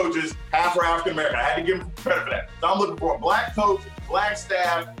 21 coaches, half were African-American. I had to give him credit for that. So I'm looking for a black coach, black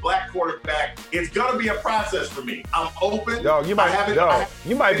staff, black quarterback. It's going to be a process for me. I'm open. You might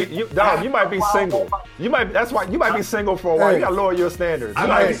be single. That's why you might be single for a while. You got to lower your standards.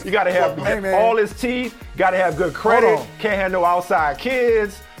 You got to have all his teeth. Got to have good credit. Can't have no outside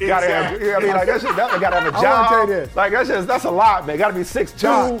kids. Got to have. Got to have a job. I want to tell you this. Like that's a lot, man. Got to be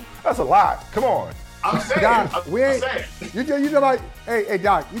 6'2". That's a lot. Come on. I'm saying. Doc, you talking about? Hey,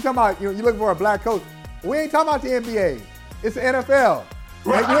 Doc. You talking about? You looking for a black coach? We ain't talking about the NBA. It's the NFL.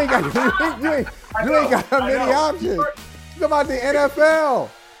 Like, you ain't got many options. You talking about the NFL?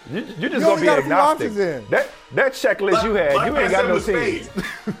 You just gonna be agnostic. That checklist you had, you ain't got no team.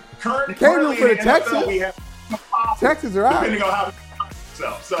 Currently for the in the Texans. NFL, we have Texans are out. Depending on how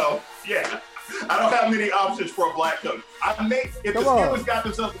so yeah, I don't have many options for a black coach. If the Steelers got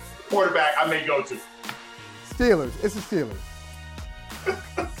themselves a quarterback, I may go to Steelers. It's the Steelers.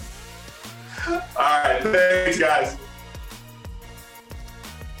 All right, thanks, guys.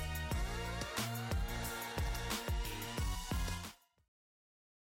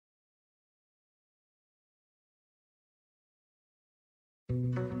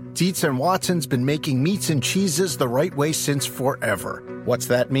 Dietz & Watson's been making meats and cheeses the right way since forever. What's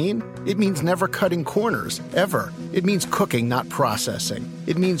that mean? It means never cutting corners, ever. It means cooking, not processing.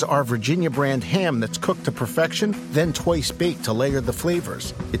 It means our Virginia brand ham that's cooked to perfection, then twice baked to layer the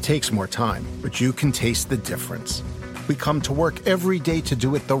flavors. It takes more time, but you can taste the difference. We come to work every day to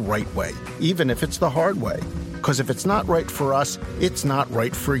do it the right way, even if it's the hard way. Because if it's not right for us, it's not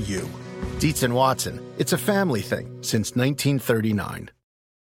right for you. Dietz & Watson, it's a family thing since 1939.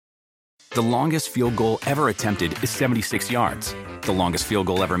 The longest field goal ever attempted is 76 yards. The longest field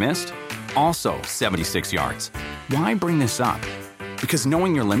goal ever missed? Also 76 yards. Why bring this up? Because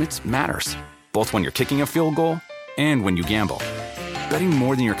knowing your limits matters, both when you're kicking a field goal and when you gamble. Betting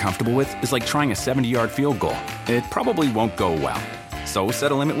more than you're comfortable with is like trying a 70-yard field goal. It probably won't go well. So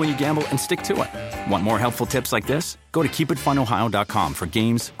set a limit when you gamble and stick to it. Want more helpful tips like this? Go to keepitfunohio.com for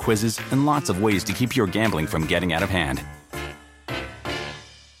games, quizzes, and lots of ways to keep your gambling from getting out of hand.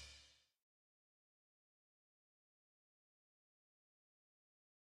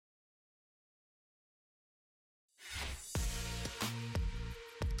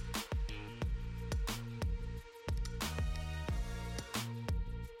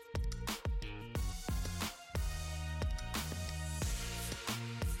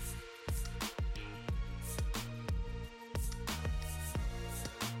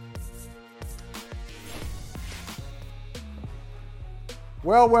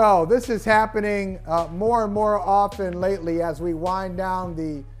 Well, this is happening more and more often lately as we wind down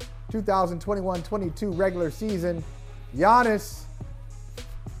the 2021-22 regular season. Giannis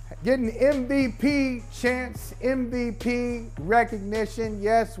getting MVP chance, MVP recognition.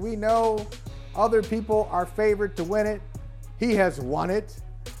 Yes, we know other people are favored to win it. He has won it.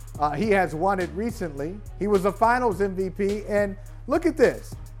 He has won it recently. He was a finals MVP. And look at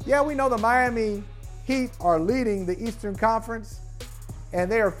this. Yeah, we know the Miami Heat are leading the Eastern Conference, and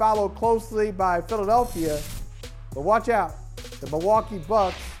they are followed closely by Philadelphia. But watch out, the Milwaukee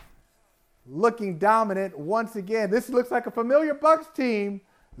Bucks looking dominant once again. This looks like a familiar Bucks team.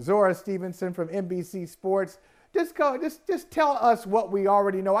 Zora Stevenson from NBC Sports. Just tell us what we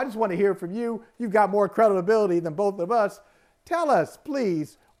already know. I just want to hear from you. You've got more credibility than both of us. Tell us,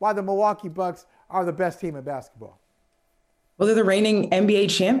 please, why the Milwaukee Bucks are the best team in basketball. Well, they're the reigning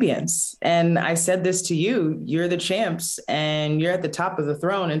NBA champions. And I said this to you, you're the champs and you're at the top of the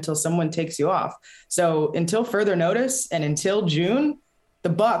throne until someone takes you off. So until further notice and until June, the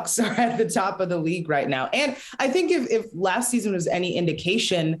Bucks are at the top of the league right now. And I think if last season was any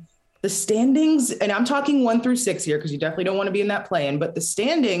indication, the standings, and I'm talking 1 through 6 here, because you definitely don't want to be in that play-in, but the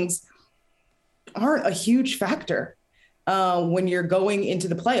standings aren't a huge factor when you're going into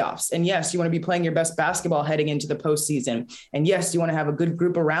the playoffs. And yes, you want to be playing your best basketball heading into the postseason. And yes, you want to have a good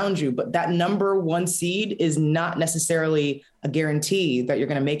group around you, but that number 1 seed is not necessarily a guarantee that you're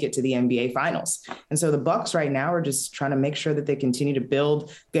going to make it to the NBA finals. And so the Bucks right now are just trying to make sure that they continue to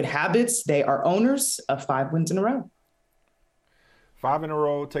build good habits. They are owners of 5 wins in a row. 5 in a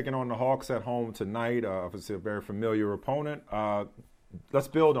row, taking on the Hawks at home tonight. Obviously a very familiar opponent. Let's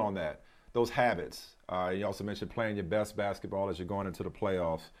build on that, those habits. You also mentioned playing your best basketball as you're going into the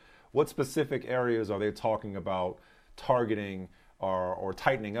playoffs. What specific areas are they talking about targeting or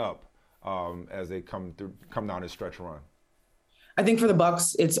tightening up as they come down this stretch run? I think for the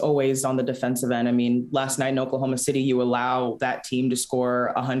Bucks, it's always on the defensive end. I mean, last night in Oklahoma City, you allow that team to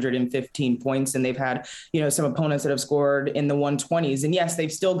score 115 points, and they've had, some opponents that have scored in the 120s. And yes,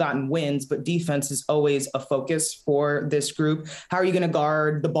 they've still gotten wins, but defense is always a focus for this group. How are you going to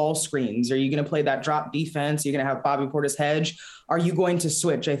guard the ball screens? Are you going to play that drop defense? Are you going to have Bobby Portis hedge? Are you going to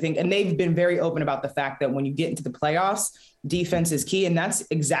switch? I think, and they've been very open about the fact that when you get into the playoffs, defense is key. And that's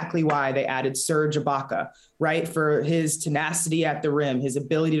exactly why they added Serge Ibaka, right? For his tenacity at the rim, his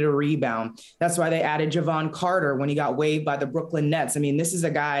ability to rebound. That's why they added Javon Carter when he got waived by the Brooklyn Nets. I mean, this is a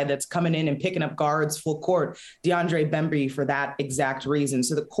guy that's coming in and picking up guards full court. DeAndre Bembry for that exact reason.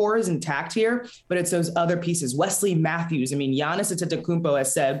 So the core is intact here, but it's those other pieces. Wesley Matthews. I mean, Giannis Antetokounmpo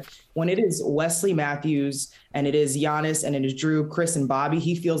has said, when it is Wesley Matthews and it is Giannis and it is Drew, Chris, and Bobby,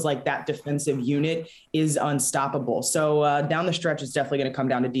 he feels like that defensive unit is unstoppable. So down the stretch, it's definitely going to come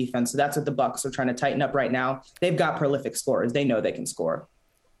down to defense. So that's what the Bucks are trying to tighten up right now. They've got prolific scorers. They know they can score.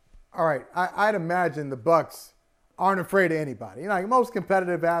 All right. I'd imagine the Bucks aren't afraid of anybody. Like most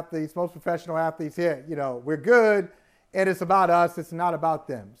competitive athletes, most professional athletes here, we're good and it's about us. It's not about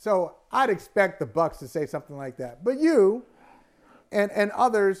them. So I'd expect the Bucks to say something like that. But you and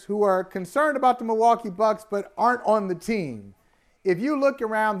others who are concerned about the Milwaukee Bucks but aren't on the team, if you look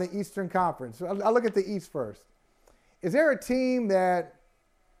around the Eastern Conference, I'll look at the East first. Is there a team that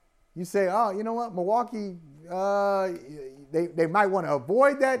you say, oh, you know what, Milwaukee, they might want to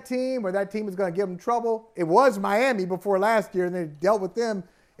avoid that team, or that team is going to give them trouble? It was Miami before last year, and they dealt with them.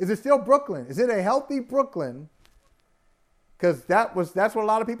 Is it still Brooklyn? Is it a healthy Brooklyn? Because that's what a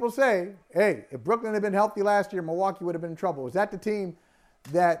lot of people say. Hey, if Brooklyn had been healthy last year, Milwaukee would have been in trouble. Is that the team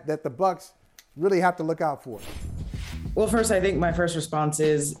that the Bucks really have to look out for? Well, first, I think my first response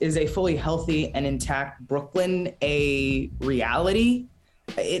is a fully healthy and intact Brooklyn a reality?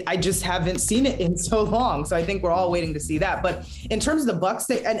 I just haven't seen it in so long. So I think we're all waiting to see that. But in terms of the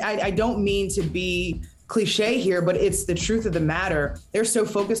Bucks, and I don't mean to be cliche here, but it's the truth of the matter. They're so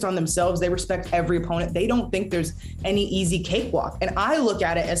focused on themselves. They respect every opponent. They don't think there's any easy cakewalk. And I look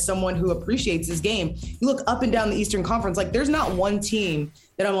at it as someone who appreciates this game. You look up and down the Eastern Conference, like there's not one team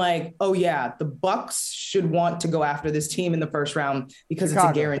that I'm like, oh yeah, the Bucks should want to go after this team in the first round because Chicago.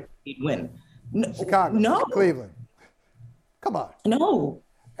 It's a guaranteed win. Chicago. No. Cleveland. Come on. No.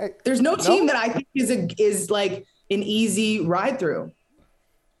 Hey, there's no team that I think is like an easy ride through.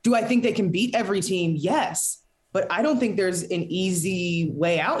 Do I think they can beat every team? Yes. But I don't think there's an easy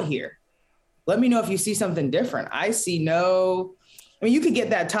way out here. Let me know if you see something different. I mean, you could get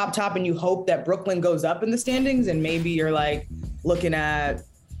that top and you hope that Brooklyn goes up in the standings and maybe you're like looking at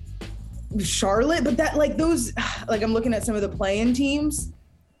Charlotte, but that like those, like I'm looking at some of the play-in teams.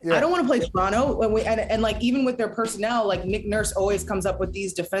 Yeah. I don't want to play Toronto and like even with their personnel, like Nick Nurse always comes up with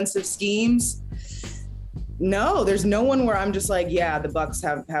these defensive schemes. No, there's no one where I'm just like, yeah, the Bucks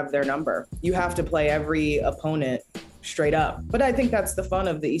have their number. You have to play every opponent straight up. But I think that's the fun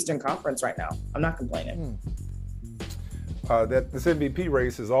of the Eastern Conference right now. I'm not complaining. This MVP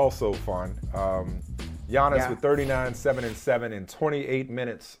race is also fun. Giannis with 39, 7-7 in 28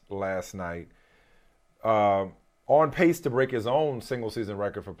 minutes last night. On pace to break his own single-season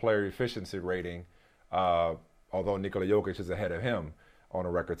record for player efficiency rating, although Nikola Jokic is ahead of him on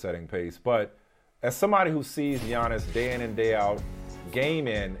a record-setting pace. But as somebody who sees Giannis day in and day out, game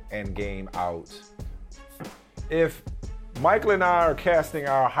in and game out, if Michael and I are casting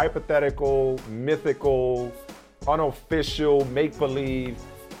our hypothetical, mythical, unofficial, make-believe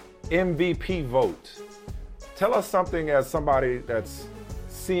MVP vote, tell us something as somebody that's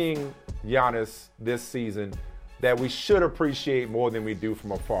seeing Giannis this season that we should appreciate more than we do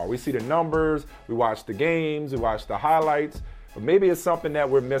from afar. We see the numbers, we watch the games, we watch the highlights, but maybe it's something that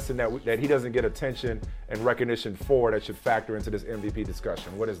we're missing that he doesn't get attention and recognition for that should factor into this MVP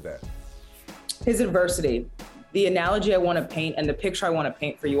discussion. What is that? His adversity. The analogy I want to paint and the picture I want to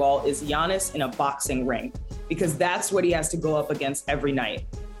paint for you all is Giannis in a boxing ring, because that's what he has to go up against every night.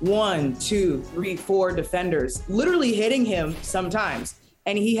 1, 2, 3, 4 defenders literally hitting him sometimes.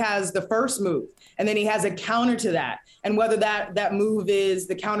 And he has the first move, and then he has a counter to that. And whether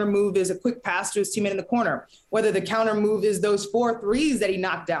the counter move is a quick pass to his teammate in the corner, whether the counter move is those 4 threes that he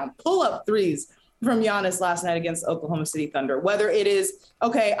knocked down, pull-up threes from Giannis last night against Oklahoma City Thunder, whether it is,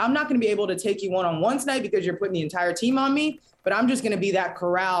 okay, I'm not going to be able to take you one-on-one tonight because you're putting the entire team on me, but I'm just going to be that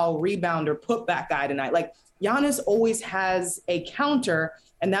corral rebounder, putback guy tonight. Like, Giannis always has a counter,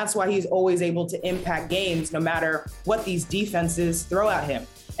 and that's why he's always able to impact games no matter what these defenses throw at him.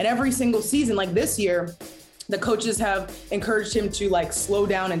 And every single season, like this year, the coaches have encouraged him to like slow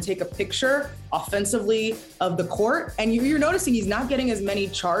down and take a picture offensively of the court. And you're noticing he's not getting as many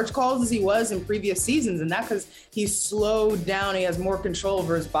charge calls as he was in previous seasons. And that's because he's slowed down. He has more control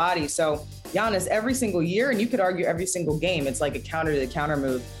over his body. So Giannis, every single year, and you could argue every single game, it's like a counter to the counter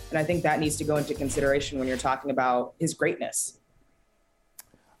move. And I think that needs to go into consideration when you're talking about his greatness.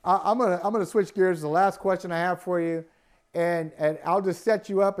 I'm gonna switch gears. The last question I have for you, and I'll just set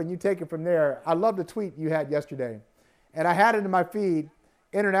you up and you take it from there. I love the tweet you had yesterday, and I had it in my feed,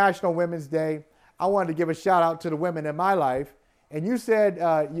 International Women's Day. I wanted to give a shout out to the women in my life. And you said,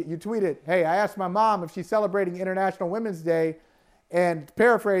 you tweeted, hey, I asked my mom if she's celebrating International Women's Day, and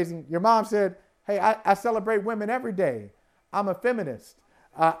paraphrasing, your mom said, hey, I celebrate women every day. I'm a feminist.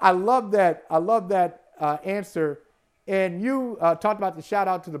 I love that answer. And you talked about the shout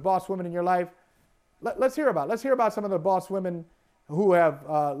out to the boss women in your life. Let's hear about some of the boss women who have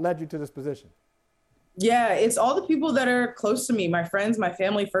led you to this position. Yeah, it's all the people that are close to me, my friends, my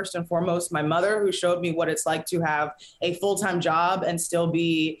family, first and foremost, my mother, who showed me what it's like to have a full-time job and still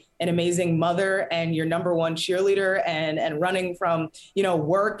be an amazing mother and your number one cheerleader and running from,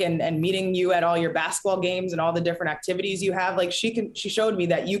 work and meeting you at all your basketball games and all the different activities you have. Like she showed me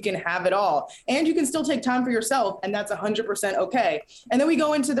that you can have it all and you can still take time for yourself. And that's 100% okay. And then we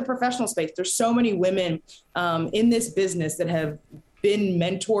go into the professional space. There's so many women in this business that have been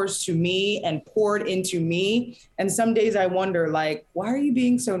mentors to me and poured into me. And some days I wonder, like, why are you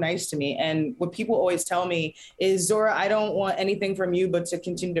being so nice to me? And what people always tell me is, Zora, I don't want anything from you but to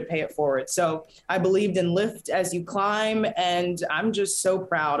continue to pay it forward. So I believed in lift as you climb. And I'm just so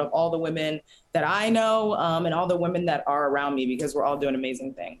proud of all the women that I know and all the women that are around me, because we're all doing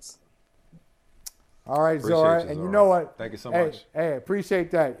amazing things. All right, Zora. And you know what? Thank you so much. Hey,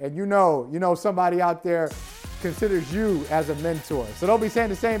 appreciate that. And you know somebody out there considers you as a mentor. So don't be saying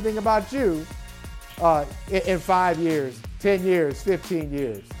the same thing about you in 5 years, 10 years, 15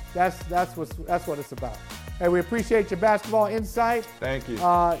 years. That's what it's about. Hey, we appreciate your basketball insight. Thank you.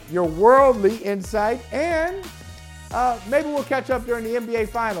 Your worldly insight, and maybe we'll catch up during the NBA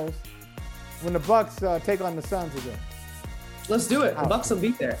Finals when the Bucks take on the Suns again. Let's do it. The Bucks will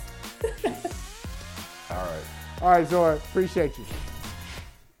be there. All right, Zora. Appreciate you.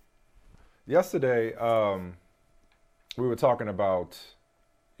 Yesterday, we were talking about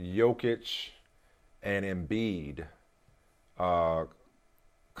Jokic and Embiid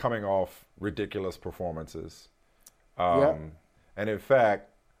coming off ridiculous performances. And in fact,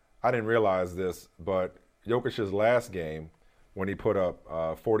 I didn't realize this, but Jokic's last game, when he put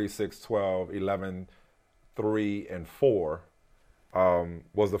up 46, 12, 11, 3, and 4,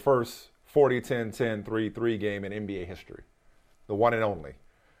 was the first 40, 10, 10, 3, 3 game in NBA history, the one and only.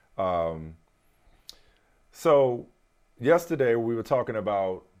 So yesterday we were talking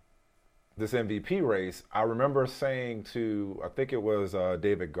about this MVP race. I remember saying to, I think it was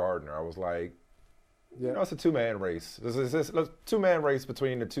David Gardner, I was like, you know, it's a two-man race. This is a two-man race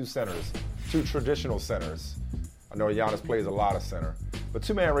between the two centers, two traditional centers. I know Giannis plays a lot of center, but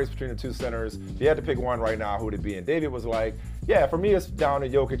two-man race between the two centers. If you had to pick one right now, who would it be? And David was like, yeah, for me it's down to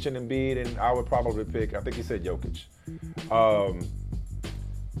Jokic and Embiid, and I would probably pick, I think he said Jokic.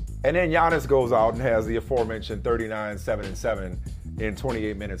 And then Giannis goes out and has the aforementioned 39, 7, and 7 in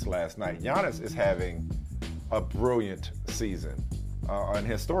 28 minutes last night. Giannis is having a brilliant season, an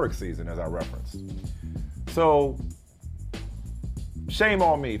historic season, as I referenced. So, shame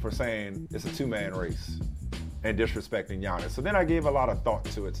on me for saying it's a two-man race and disrespecting Giannis. So then I gave a lot of thought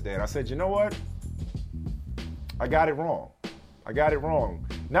to it today, and I said, you know what? I got it wrong.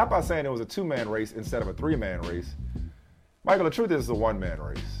 Not by saying it was a two-man race instead of a three-man race. Michael, the truth is it's a one-man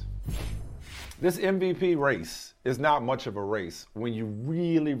race. This MVP race is not much of a race when you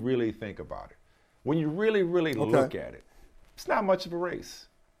really, really think about it. When you really, really look at it, it's not much of a race.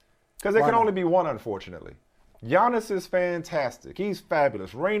 Because there can only be one, unfortunately. Giannis is fantastic. He's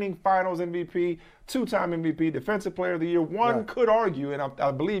fabulous. Reigning Finals MVP, two-time MVP, Defensive Player of the Year. One could argue, and I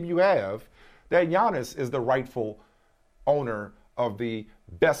believe you have, that Giannis is the rightful owner of the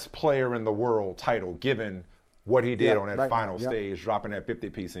best player in the world title, given what he did on that final stage, dropping that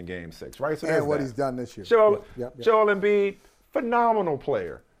 50-piece in Game 6, right? So and what he's done this year. Joel Embiid, phenomenal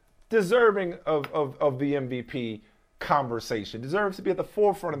player, deserving of the MVP conversation, deserves to be at the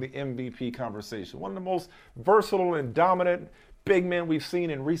forefront of the MVP conversation. One of the most versatile and dominant big men we've seen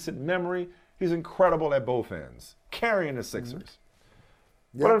in recent memory. He's incredible at both ends, carrying the Sixers.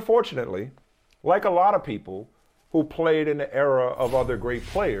 But unfortunately, like a lot of people who played in the era of other great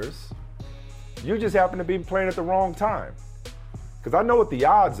players, you just happen to be playing at the wrong time. Because I know what the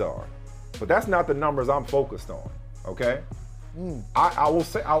odds are, but that's not the numbers I'm focused on, okay? I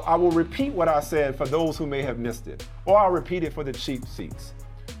will repeat what I said for those who may have missed it, or I'll repeat it for the cheap seats.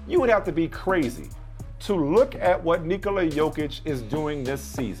 You would have to be crazy to look at what Nikola Jokic is doing this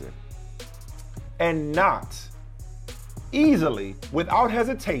season and not easily, without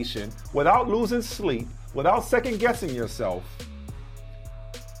hesitation, without losing sleep, without second-guessing yourself,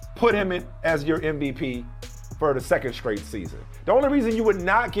 put him in as your MVP for the second straight season. The only reason you would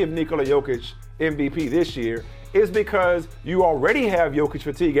not give Nikola Jokic MVP this year is because you already have Jokic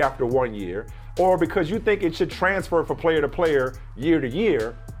fatigue after 1 year, or because you think it should transfer from player to player, year to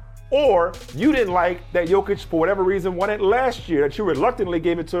year, or you didn't like that Jokic, for whatever reason, won it last year, that you reluctantly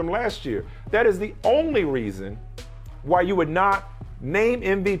gave it to him last year. That is the only reason why you would not name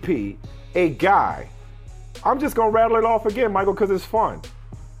MVP a guy. I'm just going to rattle it off again, Michael, because it's fun.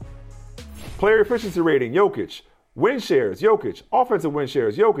 Player efficiency rating, Jokic. Win shares, Jokic. Offensive win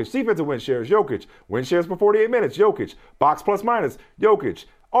shares, Jokic. Defensive win shares, Jokic. Win shares per 48 minutes, Jokic. Box plus minus, Jokic.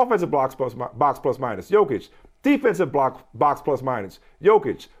 Offensive box plus minus, Jokic. Defensive box plus minus,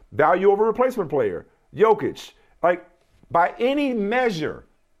 Jokic. Value over replacement player, Jokic. Like, by any measure,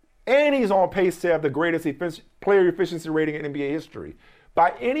 and he's on pace to have the greatest player efficiency rating in NBA history.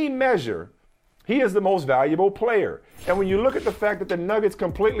 By any measure, he is the most valuable player. And when you look at the fact that the Nuggets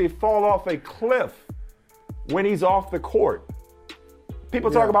completely fall off a cliff when he's off the court, people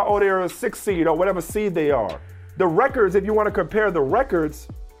talk about, oh, they're a 6th seed or whatever seed they are. The records, if you want to compare the records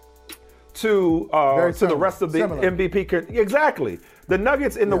to the rest of the MVP, exactly. The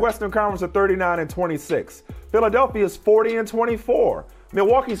Nuggets in the Western Conference are 39-26. Philadelphia is 40-24.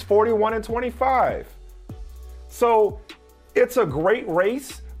 Milwaukee's 41-25. So it's a great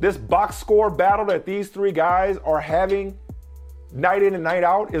race. This box score battle that these three guys are having night in and night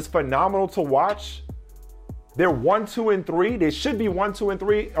out is phenomenal to watch. They're 1, 2, and 3. They should be 1, 2, and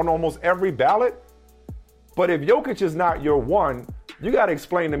 3 on almost every ballot. But if Jokic is not your one, you got to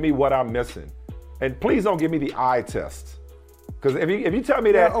explain to me what I'm missing. And please don't give me the eye test. Because if you tell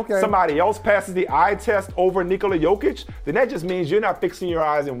me that somebody else passes the eye test over Nikola Jokic, then that just means you're not fixing your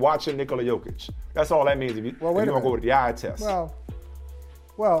eyes and watching Nikola Jokic. That's all that means if you want to go with the eye test.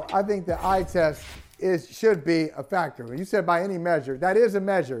 Well, I think the eye test should be a factor. When you said by any measure, that is a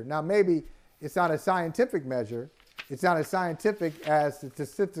measure. Now, maybe it's not a scientific measure. It's not as scientific as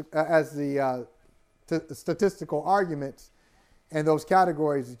the statistical arguments and those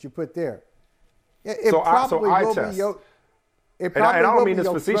categories that you put there. It probably will be. And I don't mean this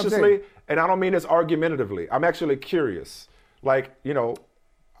facetiously, and I don't mean this argumentatively. I'm actually curious. Like,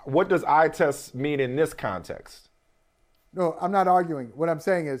 what does eye test mean in this context? No, I'm not arguing. What I'm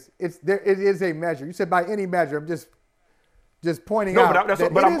saying is it is a measure. You said by any measure. I'm just pointing out.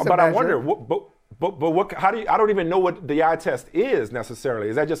 But I wonder, what? How do you? I don't even know what the eye test is necessarily.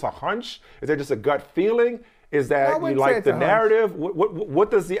 Is that just a hunch? Is that just a gut feeling? Is that you like the narrative?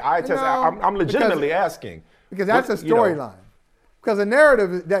 What does the eye test? I'm legitimately asking. Because that's a storyline. Because a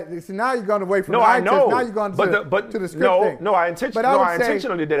narrative now you're going away from the eye test. Now you're going to the script thing. I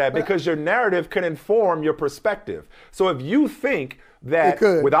intentionally did that because your narrative can inform your perspective. So if you think that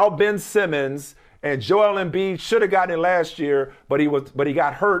without Ben Simmons and Joel Embiid should have gotten it last year, but he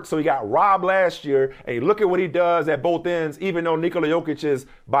got hurt, so he got robbed last year. And look at what he does at both ends, even though Nikola Jokic is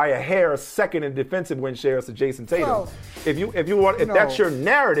by a hair second in defensive win shares to Jason Tatum. Well, if that's your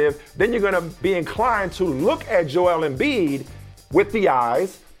narrative, then you're going to be inclined to look at Joel Embiid with the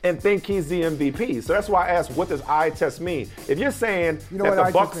eyes and think he's the MVP. So that's why I asked, what does eye test mean? If you're saying that the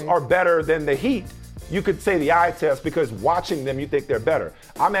Bucks are better than the Heat, you could say the eye test because watching them, you think they're better.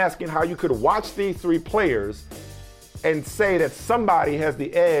 I'm asking how you could watch these three players and say that somebody has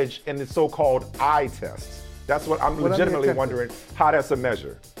the edge in the so-called eye test. That's what I'm legitimately wondering, how that's a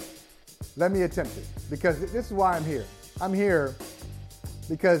measure. Let me attempt it, because this is why I'm here. I'm here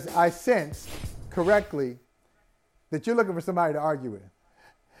because I sense correctly that you're looking for somebody to argue with.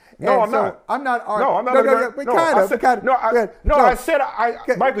 No, I'm not. I'm not arguing. No, I'm not. I said,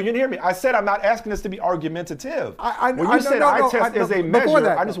 Michael, you didn't hear me. I said I'm not asking this to be argumentative. When you said eye test is a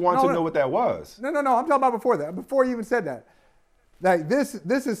measure, I just wanted to know what that was. No. I'm talking about before that. Before you even said that. Like this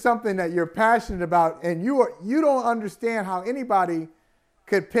is something that you're passionate about, and you don't understand how anybody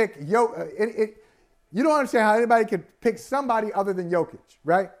could pick you don't understand how anybody could pick somebody other than Jokic,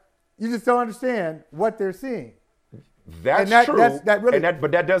 right? You just don't understand what they're seeing. That's true,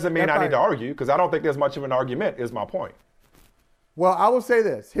 but that doesn't mean I need to argue, because I don't think there's much of an argument, is my point. Well, I will say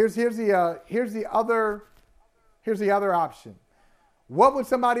this. Here's the other option. What would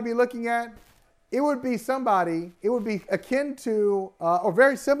somebody be looking at? It would be akin to or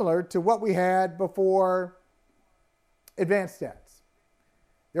very similar to what we had before advanced stats.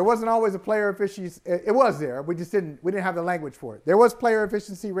 There wasn't always a player efficiency. It was there. We didn't have the language for it. There was player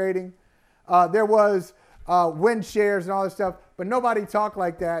efficiency rating. There was win shares and all this stuff, but nobody talked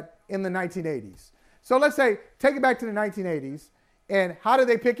like that in the 1980s. So let's say, take it back to the 1980s, and how did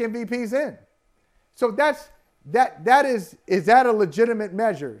they pick MVPs in? So is that a legitimate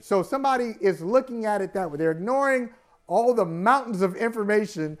measure? So somebody is looking at it that way. They're ignoring all the mountains of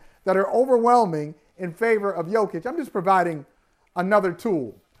information that are overwhelming in favor of Jokic. I'm just providing another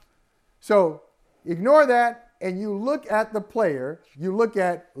tool. So ignore that. And you look at the player, you look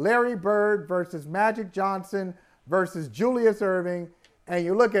at Larry Bird versus Magic Johnson versus Julius Erving, and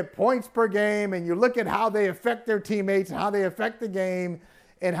you look at points per game, and you look at how they affect their teammates and how they affect the game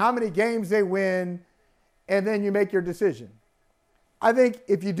and how many games they win, and then you make your decision. I think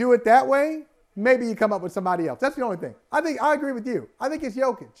if you do it that way, maybe you come up with somebody else. That's the only thing. I agree with you. I think it's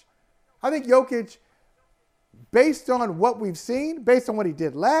Jokic. I think Jokic, based on what we've seen, based on what he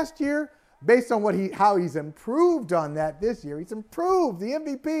did last year, based on how he's improved on that this year. He's improved. The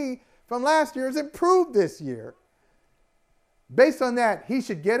MVP from last year has improved this year. Based on that, he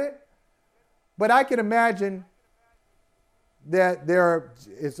should get it. But I can imagine that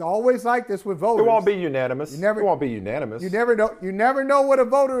it's always like this with voters. It won't be unanimous. It won't be unanimous. You never know what a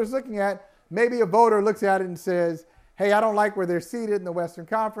voter is looking at. Maybe a voter looks at it and says, hey, I don't like where they're seated in the Western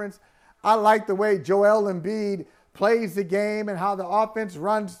Conference. I like the way Joel Embiid plays the game and how the offense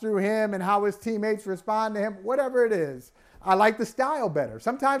runs through him and how his teammates respond to him, whatever it is. I like the style better.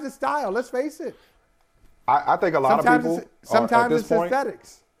 Sometimes it's style, let's face it. I think a lot of people sometimes it's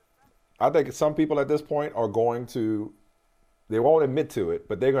aesthetics. I think some people at this point are going to, they won't admit to it,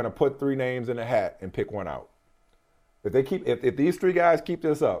 but they're going to put three names in a hat and pick one out. If these three guys keep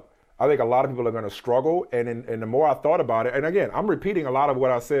this up, I think a lot of people are going to struggle. And the more I thought about it, and again, I'm repeating a lot of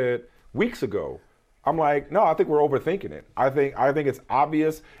what I said weeks ago. I'm like, no, I think we're overthinking it. I think it's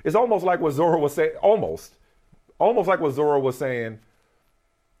obvious. It's almost like what Zora was saying, almost like what Zora was saying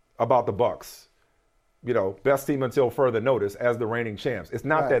about the Bucks. Best team until further notice as the reigning champs. It's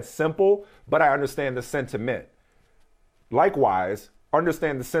not that simple, but I understand the sentiment. Likewise,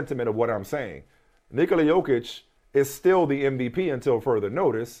 understand the sentiment of what I'm saying. Nikola Jokic is still the MVP until further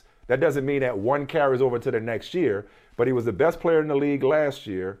notice. That doesn't mean that one carries over to the next year, but he was the best player in the league last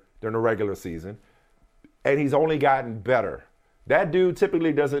year during the regular season, and he's only gotten better. That dude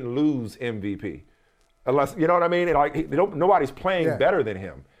typically doesn't lose MVP. Unless, you know what I mean? Nobody's playing better than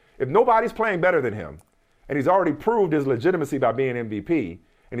him. If nobody's playing better than him, and he's already proved his legitimacy by being MVP,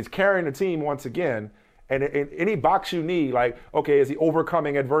 and he's carrying the team once again, and in any box you need, like, okay, is he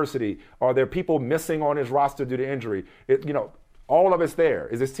overcoming adversity? Are there people missing on his roster due to injury? All of it's there.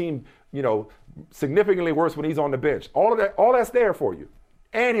 Is this team, significantly worse when he's on the bench? All that's there for you.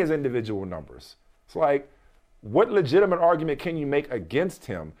 And his individual numbers. It's like, what legitimate argument can you make against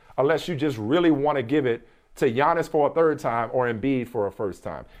him unless you just really want to give it to Giannis for a third time or Embiid for a first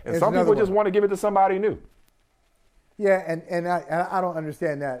time? And some people just want to give it to somebody new. Yeah, and I don't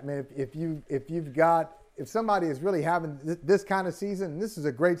understand that. I mean, if somebody is really having this kind of season, and this is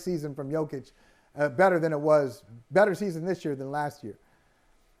a great season from Jokic, better season this year than last year.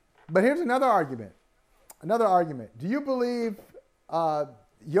 But here's another argument. Do you believe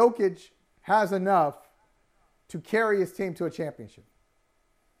Jokic has enough to carry his team to a championship?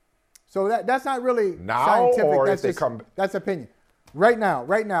 So that's not really scientific. Or that's that's opinion. Right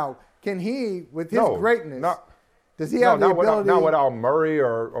now, can he, with his greatness, does he have the ability? Not without Murray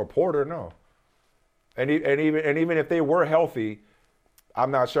or Porter, no. And even if they were healthy,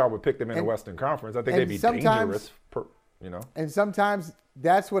 I'm not sure I would pick them in the Western Conference. I think they'd be dangerous. And sometimes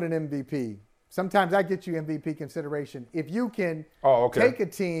that's what an MVP. Sometimes that gets you MVP consideration. If you can take a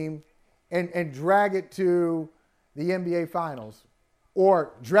team and drag it to the NBA Finals,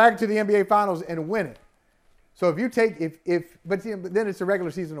 or drag it to the NBA Finals and win it. So if you take but then it's a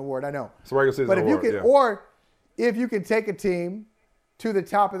regular season award. I know. It's a regular season award. Or if you can take a team to the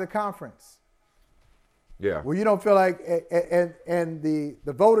top of the conference. Yeah. Well, you don't feel like, and the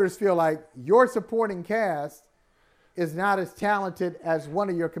voters feel like your supporting cast is not as talented as one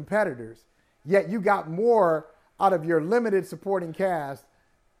of your competitors, yet you got more out of your limited supporting cast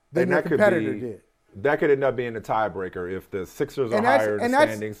than your competitor did. That could end up being the tiebreaker if the Sixers are higher in the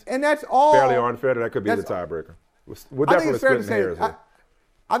standings. And that's all fairly or unfair. That could be the tiebreaker. We're definitely splitting hairs here.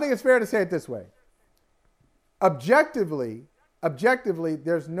 I think it's fair to say it this way. Objectively,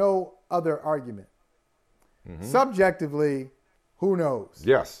 there's no other argument. Mm-hmm. Subjectively, who knows?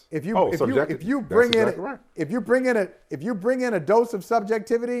 Yes. If you bring in a dose of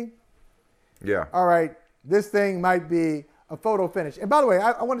subjectivity, all right, this thing might be a photo finish. And by the way,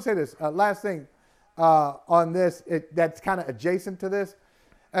 I want to say this last thing on this that's kind of adjacent to this.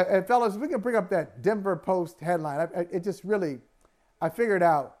 And fellas, we can bring up that Denver Post headline. I figured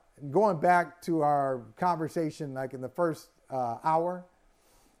out, going back to our conversation like in the first hour,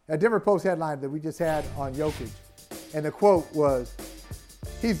 a Denver Post headline that we just had on Jokic, and the quote was,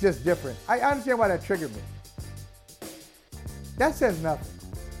 "He's just different." I understand why that triggered me. That says nothing.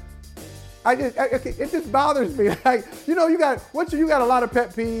 It just bothers me. Like, you got a lot of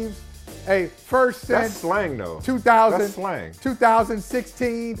pet peeves. Hey, first since that's slang though. 2000, that's slang.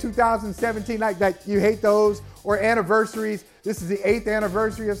 2016, 2017, like that. You hate those, or anniversaries. This is the 8th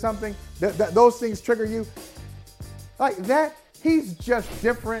anniversary or something. Those things trigger you. Like that. He's just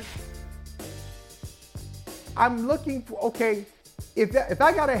different. I'm looking for, if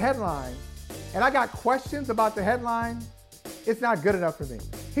I got a headline and I got questions about the headline, it's not good enough for me.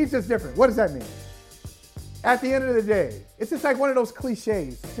 He's just different. What does that mean? At the end of the day, it's just like one of those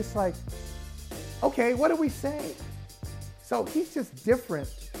cliches. It's just like, okay, what do we say? So he's just different.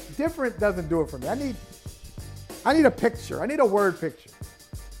 Different doesn't do it for me. I need a picture. I need a word picture.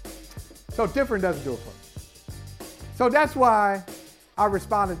 So different doesn't do it for me. So that's why I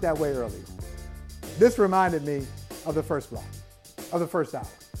responded that way earlier. This reminded me of the first block, of the first hour.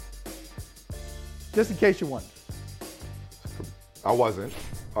 Just in case you wonder. I wasn't.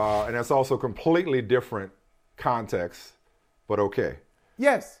 And that's also completely different context, but okay.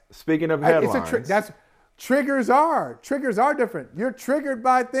 Yes. Speaking of headlines. Triggers are different. You're triggered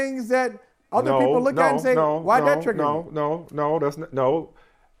by things that other people look at and say, why'd that trigger you? No.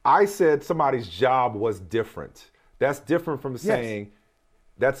 I said somebody's job was different. That's different from saying,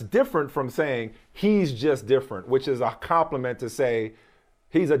 he's just different, which is a compliment to say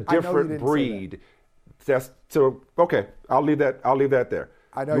he's a different breed. I'll leave that there.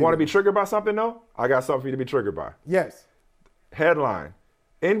 You want to be triggered by something though? I got something for you to be triggered by. Yes. Headline: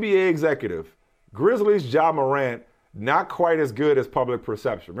 NBA executive, Grizzlies Ja Morant not quite as good as public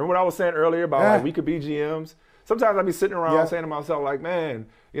perception. Remember what I was saying earlier about we could be GMs? Sometimes I'd be sitting around saying to myself like, man,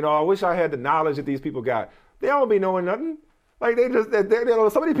 I wish I had the knowledge that these people got. They don't be knowing nothing. Like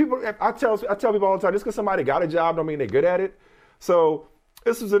so many people. I tell people all the time, just because somebody got a job don't mean they're good at it. So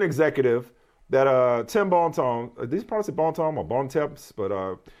this was an executive that Tim Bontemps, these probably say Bontemps or Bontemps,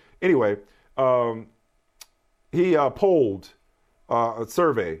 but anyway, he polled a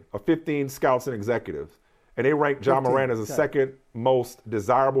survey of 15 scouts and executives, and they ranked Ja Morant as the second most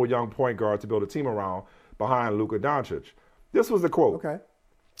desirable young point guard to build a team around behind Luka Doncic. This was the quote. Okay.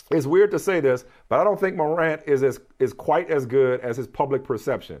 It's weird to say this, but I don't think Morant is quite as good as his public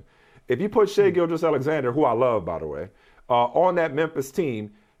perception. If you put Shai Gilgeous-Alexander, who I love, by the way, on that Memphis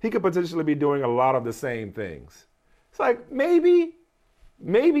team, he could potentially be doing a lot of the same things. It's like, maybe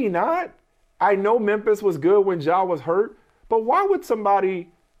not. I know Memphis was good when Ja was hurt, but why would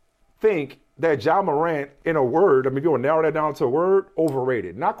somebody think that Ja Morant, in a word, I mean, if you want to narrow that down to a word,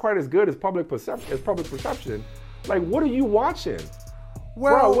 overrated? Not quite as good as public perception. Like, what are you watching?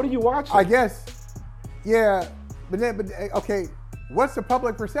 Well, bro, what are you watching? I guess, yeah, but okay, what's the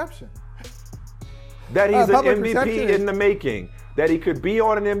public perception? That he's an MVP in the making, that he could be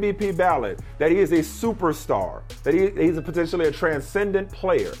on an MVP ballot, that he is a superstar, that he's potentially a transcendent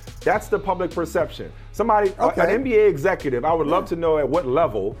player. That's the public perception. Somebody, an NBA executive, I would love to know at what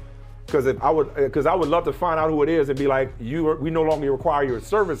level, because I would love to find out who it is and be like, we no longer require your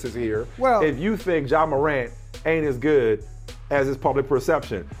services here. Well, if you think Ja Morant ain't as good as his public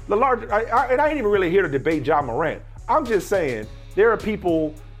perception. And I ain't even really here to debate Ja Morant. I'm just saying there are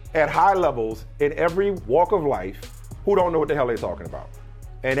people at high levels in every walk of life who don't know what the hell they're talking about.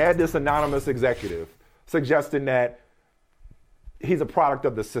 And add this anonymous executive suggesting that he's a product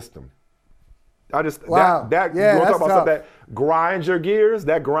of the system. I just, wow. you want to talk about something that grinds your gears?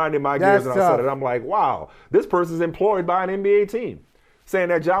 That grinded my gears, and I said it. I'm like, wow, this person's employed by an NBA team, saying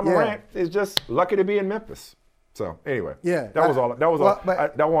that Ja Morant is just lucky to be in Memphis. So anyway, that was all.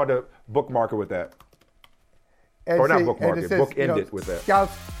 I wanted to bookmark it with that, or not bookmark it, bookend it with that.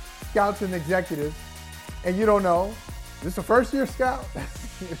 Scouts and executives, and you don't know. This is a first-year scout,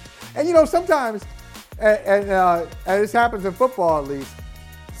 and sometimes, and this happens in football at least.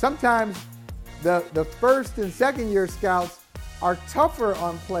 Sometimes the first and second-year scouts are tougher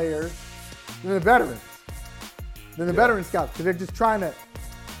on players than the veterans, veteran scouts, because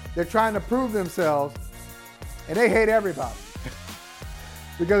they're trying to prove themselves. And they hate everybody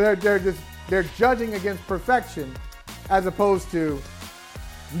because they're judging against perfection, as opposed to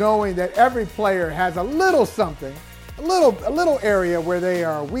knowing that every player has a little something, a little area where they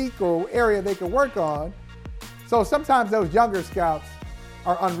are weak or area they can work on. So sometimes those younger scouts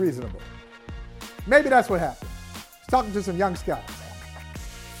are unreasonable. Maybe that's what happened. I was talking to some young scouts.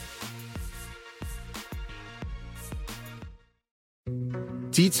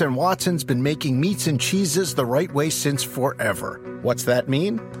 Dietz & Watson's been making meats and cheeses the right way since forever. What's that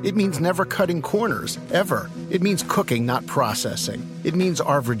mean? It means never cutting corners, ever. It means cooking, not processing. It means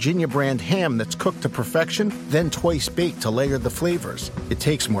our Virginia brand ham that's cooked to perfection, then twice baked to layer the flavors. It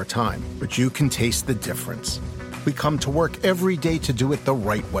takes more time, but you can taste the difference. We come to work every day to do it the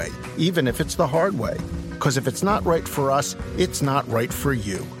right way, even if it's the hard way. Because if it's not right for us, it's not right for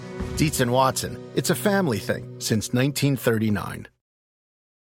you. Dietz & Watson, it's a family thing since 1939.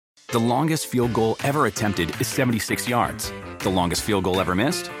 The longest field goal ever attempted is 76 yards. The longest field goal ever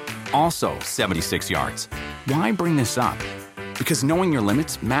missed? Also 76 yards. Why bring this up? Because knowing your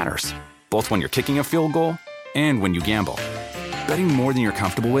limits matters, both when you're kicking a field goal and when you gamble. Betting more than you're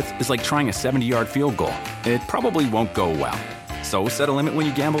comfortable with is like trying a 70-yard field goal. It probably won't go well. So set a limit when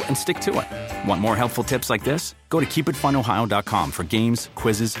you gamble and stick to it. Want more helpful tips like this? Go to keepitfunohio.com for games,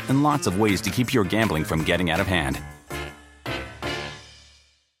 quizzes, and lots of ways to keep your gambling from getting out of hand.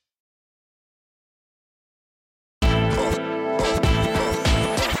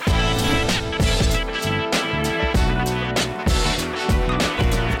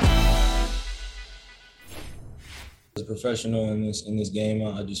 As a professional in this game,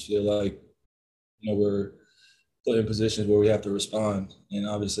 I just feel like, we're put in positions where we have to respond. And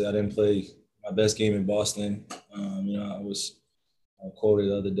obviously, I didn't play my best game in Boston. I was quoted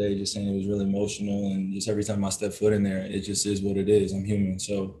the other day just saying it was really emotional, and just every time I step foot in there, it just is what it is. I'm human.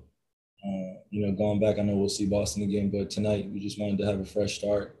 So, going back, I know we'll see Boston again, but tonight we just wanted to have a fresh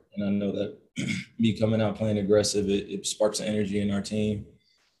start. And I know that me coming out playing aggressive, it sparks the energy in our team.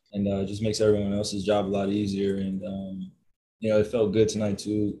 And just makes everyone else's job a lot easier. And, it felt good tonight,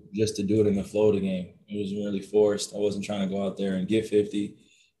 too, just to do it in the flow of the game. It wasn't really forced. I wasn't trying to go out there and get 50. It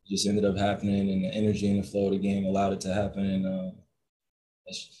just ended up happening, and the energy in the flow of the game allowed it to happen. And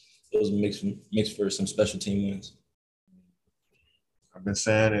it was mixed for some special team wins. I've been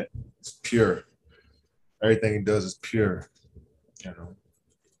saying it. It's pure. Everything he does is pure.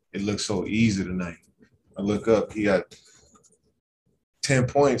 It looks so easy tonight. I look up, he got 10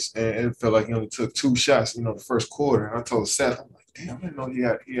 points, and it felt like he only took 2 shots, the first quarter. And I told Seth, I'm like, damn, I didn't know he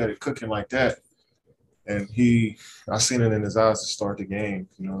had it cooking like that. And I seen it in his eyes to start the game.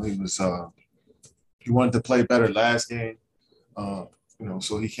 You know, he wanted to play better last game. You know,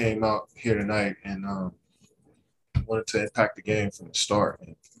 so he came out here tonight and wanted to impact the game from the start.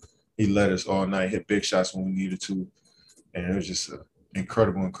 And he led us all night, hit big shots when we needed to. And it was just an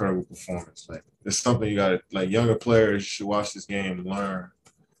incredible performance. Like, it's something you got to, like, younger players should watch this game and learn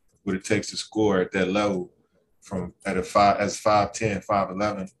what it takes to score at that level as 5'10",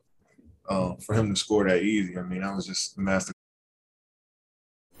 5'11", for him to score that easy. I mean, that was just a master.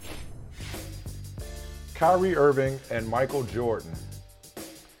 Kyrie Irving and Michael Jordan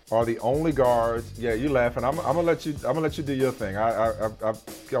are the only guards. Yeah, you laughing. I'm gonna let you do your thing.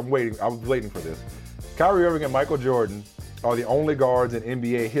 I'm waiting. I was waiting for this. Kyrie Irving and Michael Jordan are the only guards in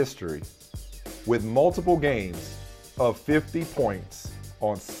NBA history with multiple games of 50 points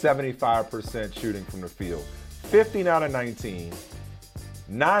on 75% shooting from the field. 15 out of 19,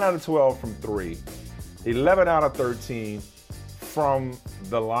 9 out of 12 from 3, 11 out of 13 from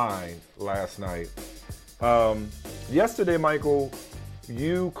the line last night. Yesterday, Michael,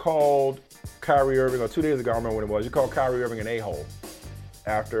 you called Kyrie Irving, or 2 days ago, I don't remember when it was, you called Kyrie Irving an a-hole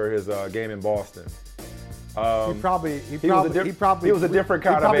after his game in Boston. He was a different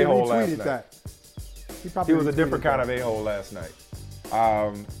kind of a-hole last night. That. He was a different kind of a-hole last night.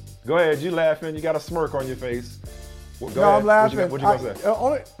 Go ahead, you laughing, you got a smirk on your face. I'm laughing. What you gonna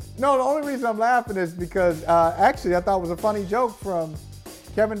say? The only reason I'm laughing is because actually I thought it was a funny joke from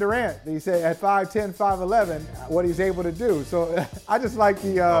Kevin Durant. He said at 5'10", 5'11", what he's able to do. So I just like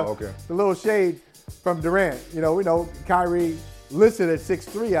the little shade from Durant. You know, we know Kyrie listed at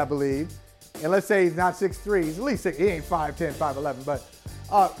 6'3", I believe. And let's say he's not 6'3", he's at least 6'. He ain't 5'10", 5'11". But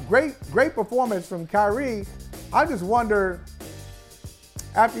great performance from Kyrie. I just wonder,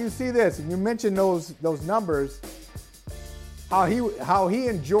 after you see this, and you mentioned those numbers, how he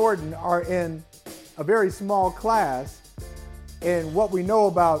and Jordan are in a very small class. And what we know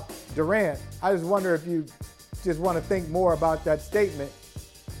about Durant, I just wonder if you just want to think more about that statement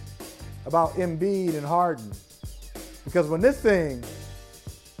about Embiid and Harden. Because when this thing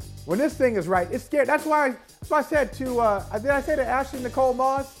is right, it's scary. That's why I said to, did I say to Ashley Nicole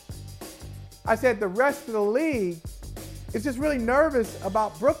Moss? I said the rest of the league is just really nervous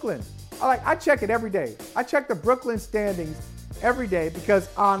about Brooklyn. I check it every day. I check the Brooklyn standings every day because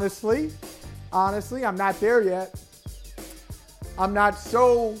honestly, I'm not there yet. I'm not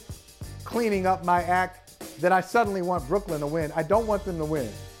so cleaning up my act that I suddenly want Brooklyn to win. I don't want them to win.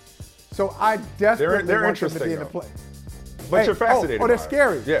 So I desperately want them to be in the play. But you're fascinated. They're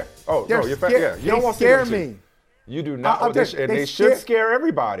scary. Yeah. Oh, no, you're fascinated. You don't want to scare me. You do not. They should scare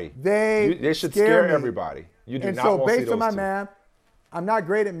everybody. They should scare everybody. You do not want to see those two. And so based on my math, I'm not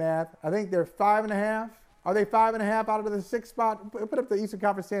great at math. I think they're 5.5. Are they 5.5 out of the 6th spot? Put up the Eastern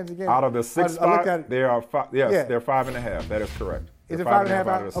Conference standings again. Out of the 6th spot, they are 5. Yes, yeah. They're 5.5. That is correct. Is it 5.5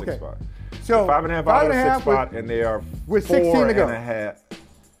 out of the 6th spot? So 5.5 out of the 6th spot, and they are with 16 to go. 4.5.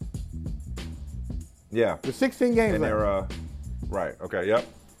 Yeah. With 16 games and left. They're right. Okay. Yep.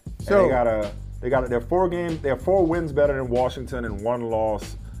 So and they're 4 games. They have 4 wins better than Washington and 1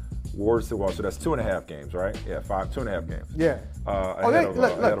 loss worse than Washington. So that's 2.5 games, right? Yeah, 2.5 games. Yeah.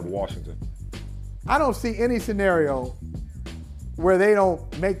 Ahead of Washington. I don't see any scenario where they don't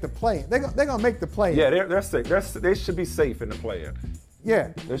make the play. They're gonna make the play. Yeah, they're safe. They should be safe in the play-in.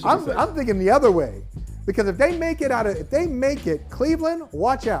 Yeah, I'm thinking the other way, because if they make it, Cleveland,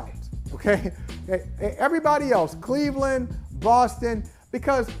 watch out. Okay, everybody else, Cleveland, Boston,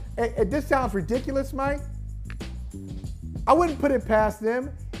 because this sounds ridiculous, Mike. I wouldn't put it past them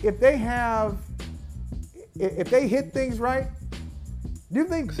if they hit things right. Do you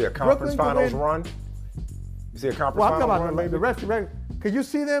think see a conference finals run? You see a conference finals run? I'm talking about the rest of the regular. Could you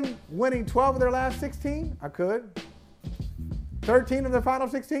see them winning 12 of their last 16? I could. 13 of their final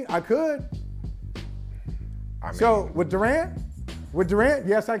 16? I could. So with Durant,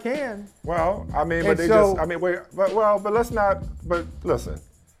 yes, I can. Well, I mean, but but let's not. But listen,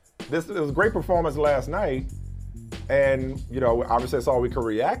 it was a great performance last night, and obviously that's all we could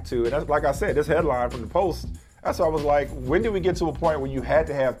react to. And that's, like I said, this headline from the Post. That's why I was like, when did we get to a point where you had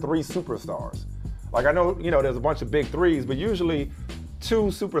to have 3 superstars? Like, I know, there's a bunch of big threes, but usually 2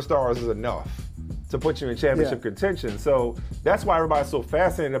 superstars is enough to put you in championship contention. So that's why everybody's so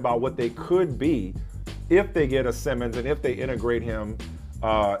fascinated about what they could be if they get a Simmons and if they integrate him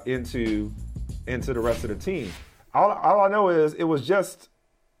into the rest of the team. All I know is it was just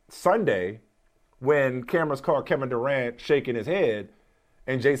Sunday when cameras caught Kevin Durant shaking his head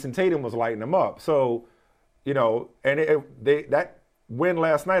and Jason Tatum was lighting him up. So, and that win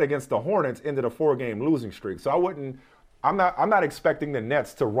last night against the Hornets ended a 4-game losing streak. So I wouldn't I'm not expecting the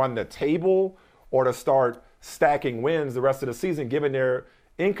Nets to run the table or to start stacking wins the rest of the season, given their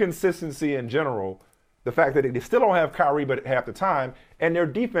inconsistency in general, the fact that they still don't have Kyrie but half the time, and their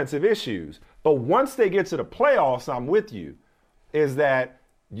defensive issues. But once they get to the playoffs, I'm with you, is that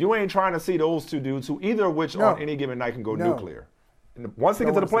you ain't trying to see those two dudes who either of which on any given night can go nuclear. And once they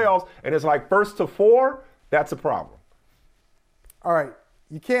get to the playoffs and it's like 1st to 4, that's a problem. All right.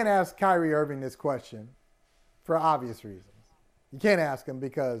 You can't ask Kyrie Irving this question for obvious reasons. You can't ask him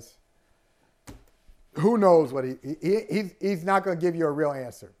because who knows what he's not going to give you a real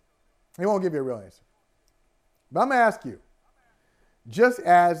answer. He won't give you a real answer. But I'm going to ask you, just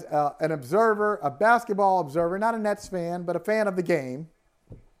as an observer, a basketball observer, not a Nets fan, but a fan of the game,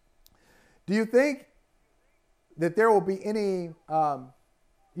 do you think that there will be any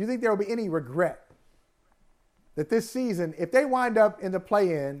regret that this season, if they wind up in the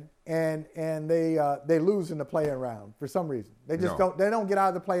play-in and they lose in the play-in round for some reason, they don't get out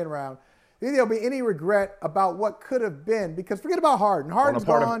of the play-in round, do you think there'll be any regret about what could have been? Because forget about Harden. Harden's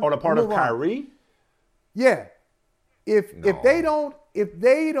gone. On the part of Kyrie? Yeah. If they don't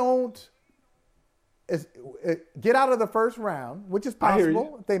get out of the first round, which is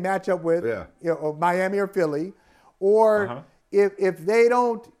possible if they match up with Miami or Philly, or if they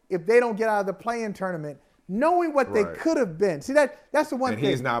don't get out of the play-in tournament, knowing what they could have been. See, that's the one thing. And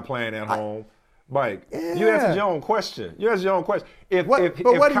he's not playing at home. Mike, you answered your own question. If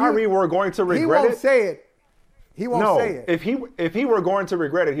Kyrie were going to regret it, he won't say it. He won't say it. If he were going to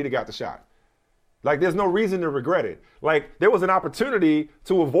regret it, he'd have got the shot. Like, there's no reason to regret it. Like, there was an opportunity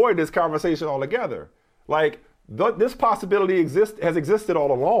to avoid this conversation altogether. Like, this possibility has existed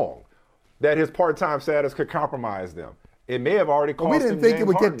all along, that his part-time status could compromise them. It may have already cost him James Harden. We didn't think it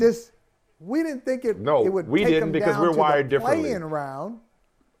would get this. We didn't think it would we take didn't him because down we're to wired the differently. Play-in round.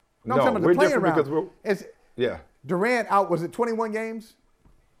 No, I'm talking about the play-in round. Because Durant out, was it 21 games?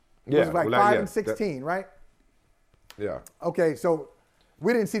 Yeah. It was like 5 and 16, right? Yeah. Okay, so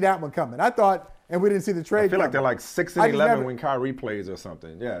we didn't see that one coming. I thought, and we didn't see the trade. I feel like they're like 6 and 11 when Kyrie plays or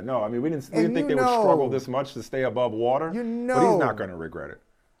something. Yeah, no, I mean, we didn't think they would struggle this much to stay above water. But he's not going to regret it.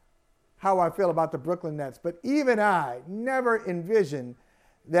 How I feel about the Brooklyn Nets. But even I never envisioned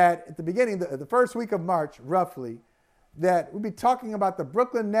that at the beginning, the first week of March, roughly, that we'd be talking about the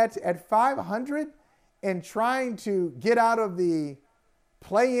Brooklyn Nets at 500 and trying to get out of the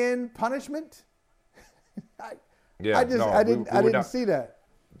play-in punishment. I didn't see that.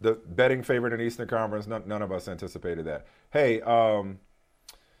 The betting favorite in the Eastern Conference, none of us anticipated that. Hey,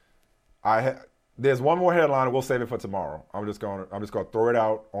 there's one more headline. We'll save it for tomorrow. I'm just gonna throw it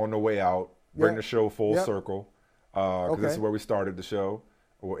out on the way out. Bring the show full circle because this is where we started the show.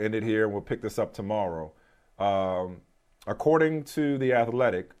 We'll end it here and we'll pick this up tomorrow. According to The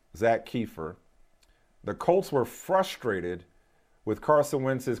Athletic, Zach Kiefer, the Colts were frustrated with Carson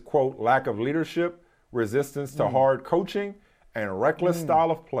Wentz's, quote, lack of leadership, resistance to hard coaching, and reckless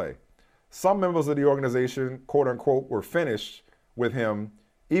style of play. Some members of the organization, quote unquote, were finished with him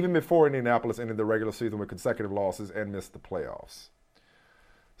even before Indianapolis ended the regular season with consecutive losses and missed the playoffs.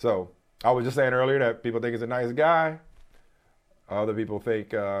 So I was just saying earlier that people think he's a nice guy. Other people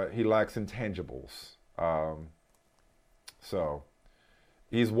think he lacks intangibles. So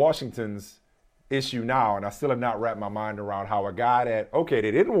he's Washington's issue now, and I still have not wrapped my mind around how a guy that,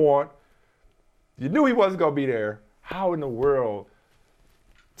 they didn't want, you knew he wasn't going to be there. How in the world?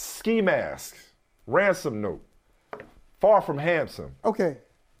 Ski mask, ransom note, far from handsome. Okay.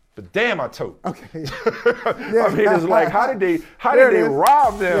 But damn, I tote. Okay. I mean, it's like, how did they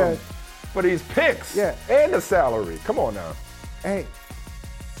rob them for these picks and the salary? Come on now. Hey,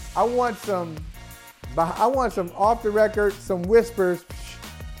 I want some off the record, some whispers.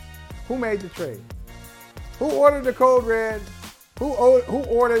 Who made the trade? Who ordered the code red? Who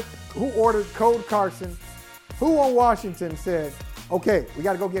ordered Code Carson? Who on Washington said, okay, we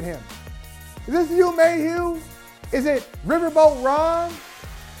got to go get him? Is this you, Mayhew? Is it Riverboat Ron?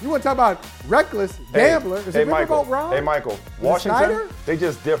 You want to talk about reckless gambler? Is it Riverboat Ron? Hey, Michael. Washington, they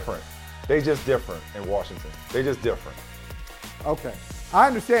just different. They just different in Washington. They just different. Okay. I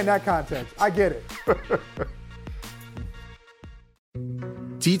understand that context. I get it.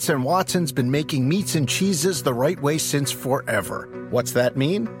 Dietz and Watson's been making meats and cheeses the right way since forever. What's that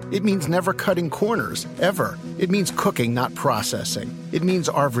mean? It means never cutting corners, ever. It means cooking, not processing. It means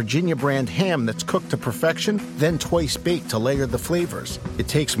our Virginia brand ham that's cooked to perfection, then twice baked to layer the flavors. It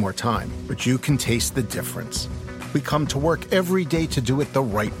takes more time, but you can taste the difference. We come to work every day to do it the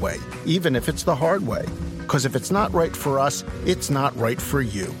right way, even if it's the hard way. Because if it's not right for us, it's not right for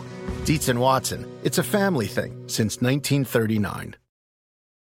you. Dietz and Watson, it's a family thing since 1939.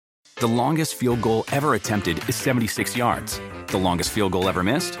 The longest field goal ever attempted is 76 yards. The longest field goal ever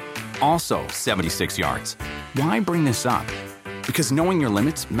missed? Also 76 yards. Why bring this up? Because knowing your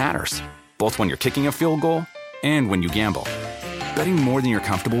limits matters, both when you're kicking a field goal and when you gamble. Betting more than you're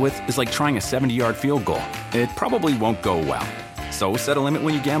comfortable with is like trying a 70-yard field goal. It probably won't go well. So set a limit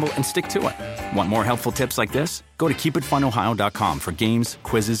when you gamble and stick to it. Want more helpful tips like this? Go to keepitfunohio.com for games,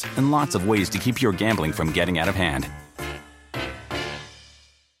 quizzes, and lots of ways to keep your gambling from getting out of hand.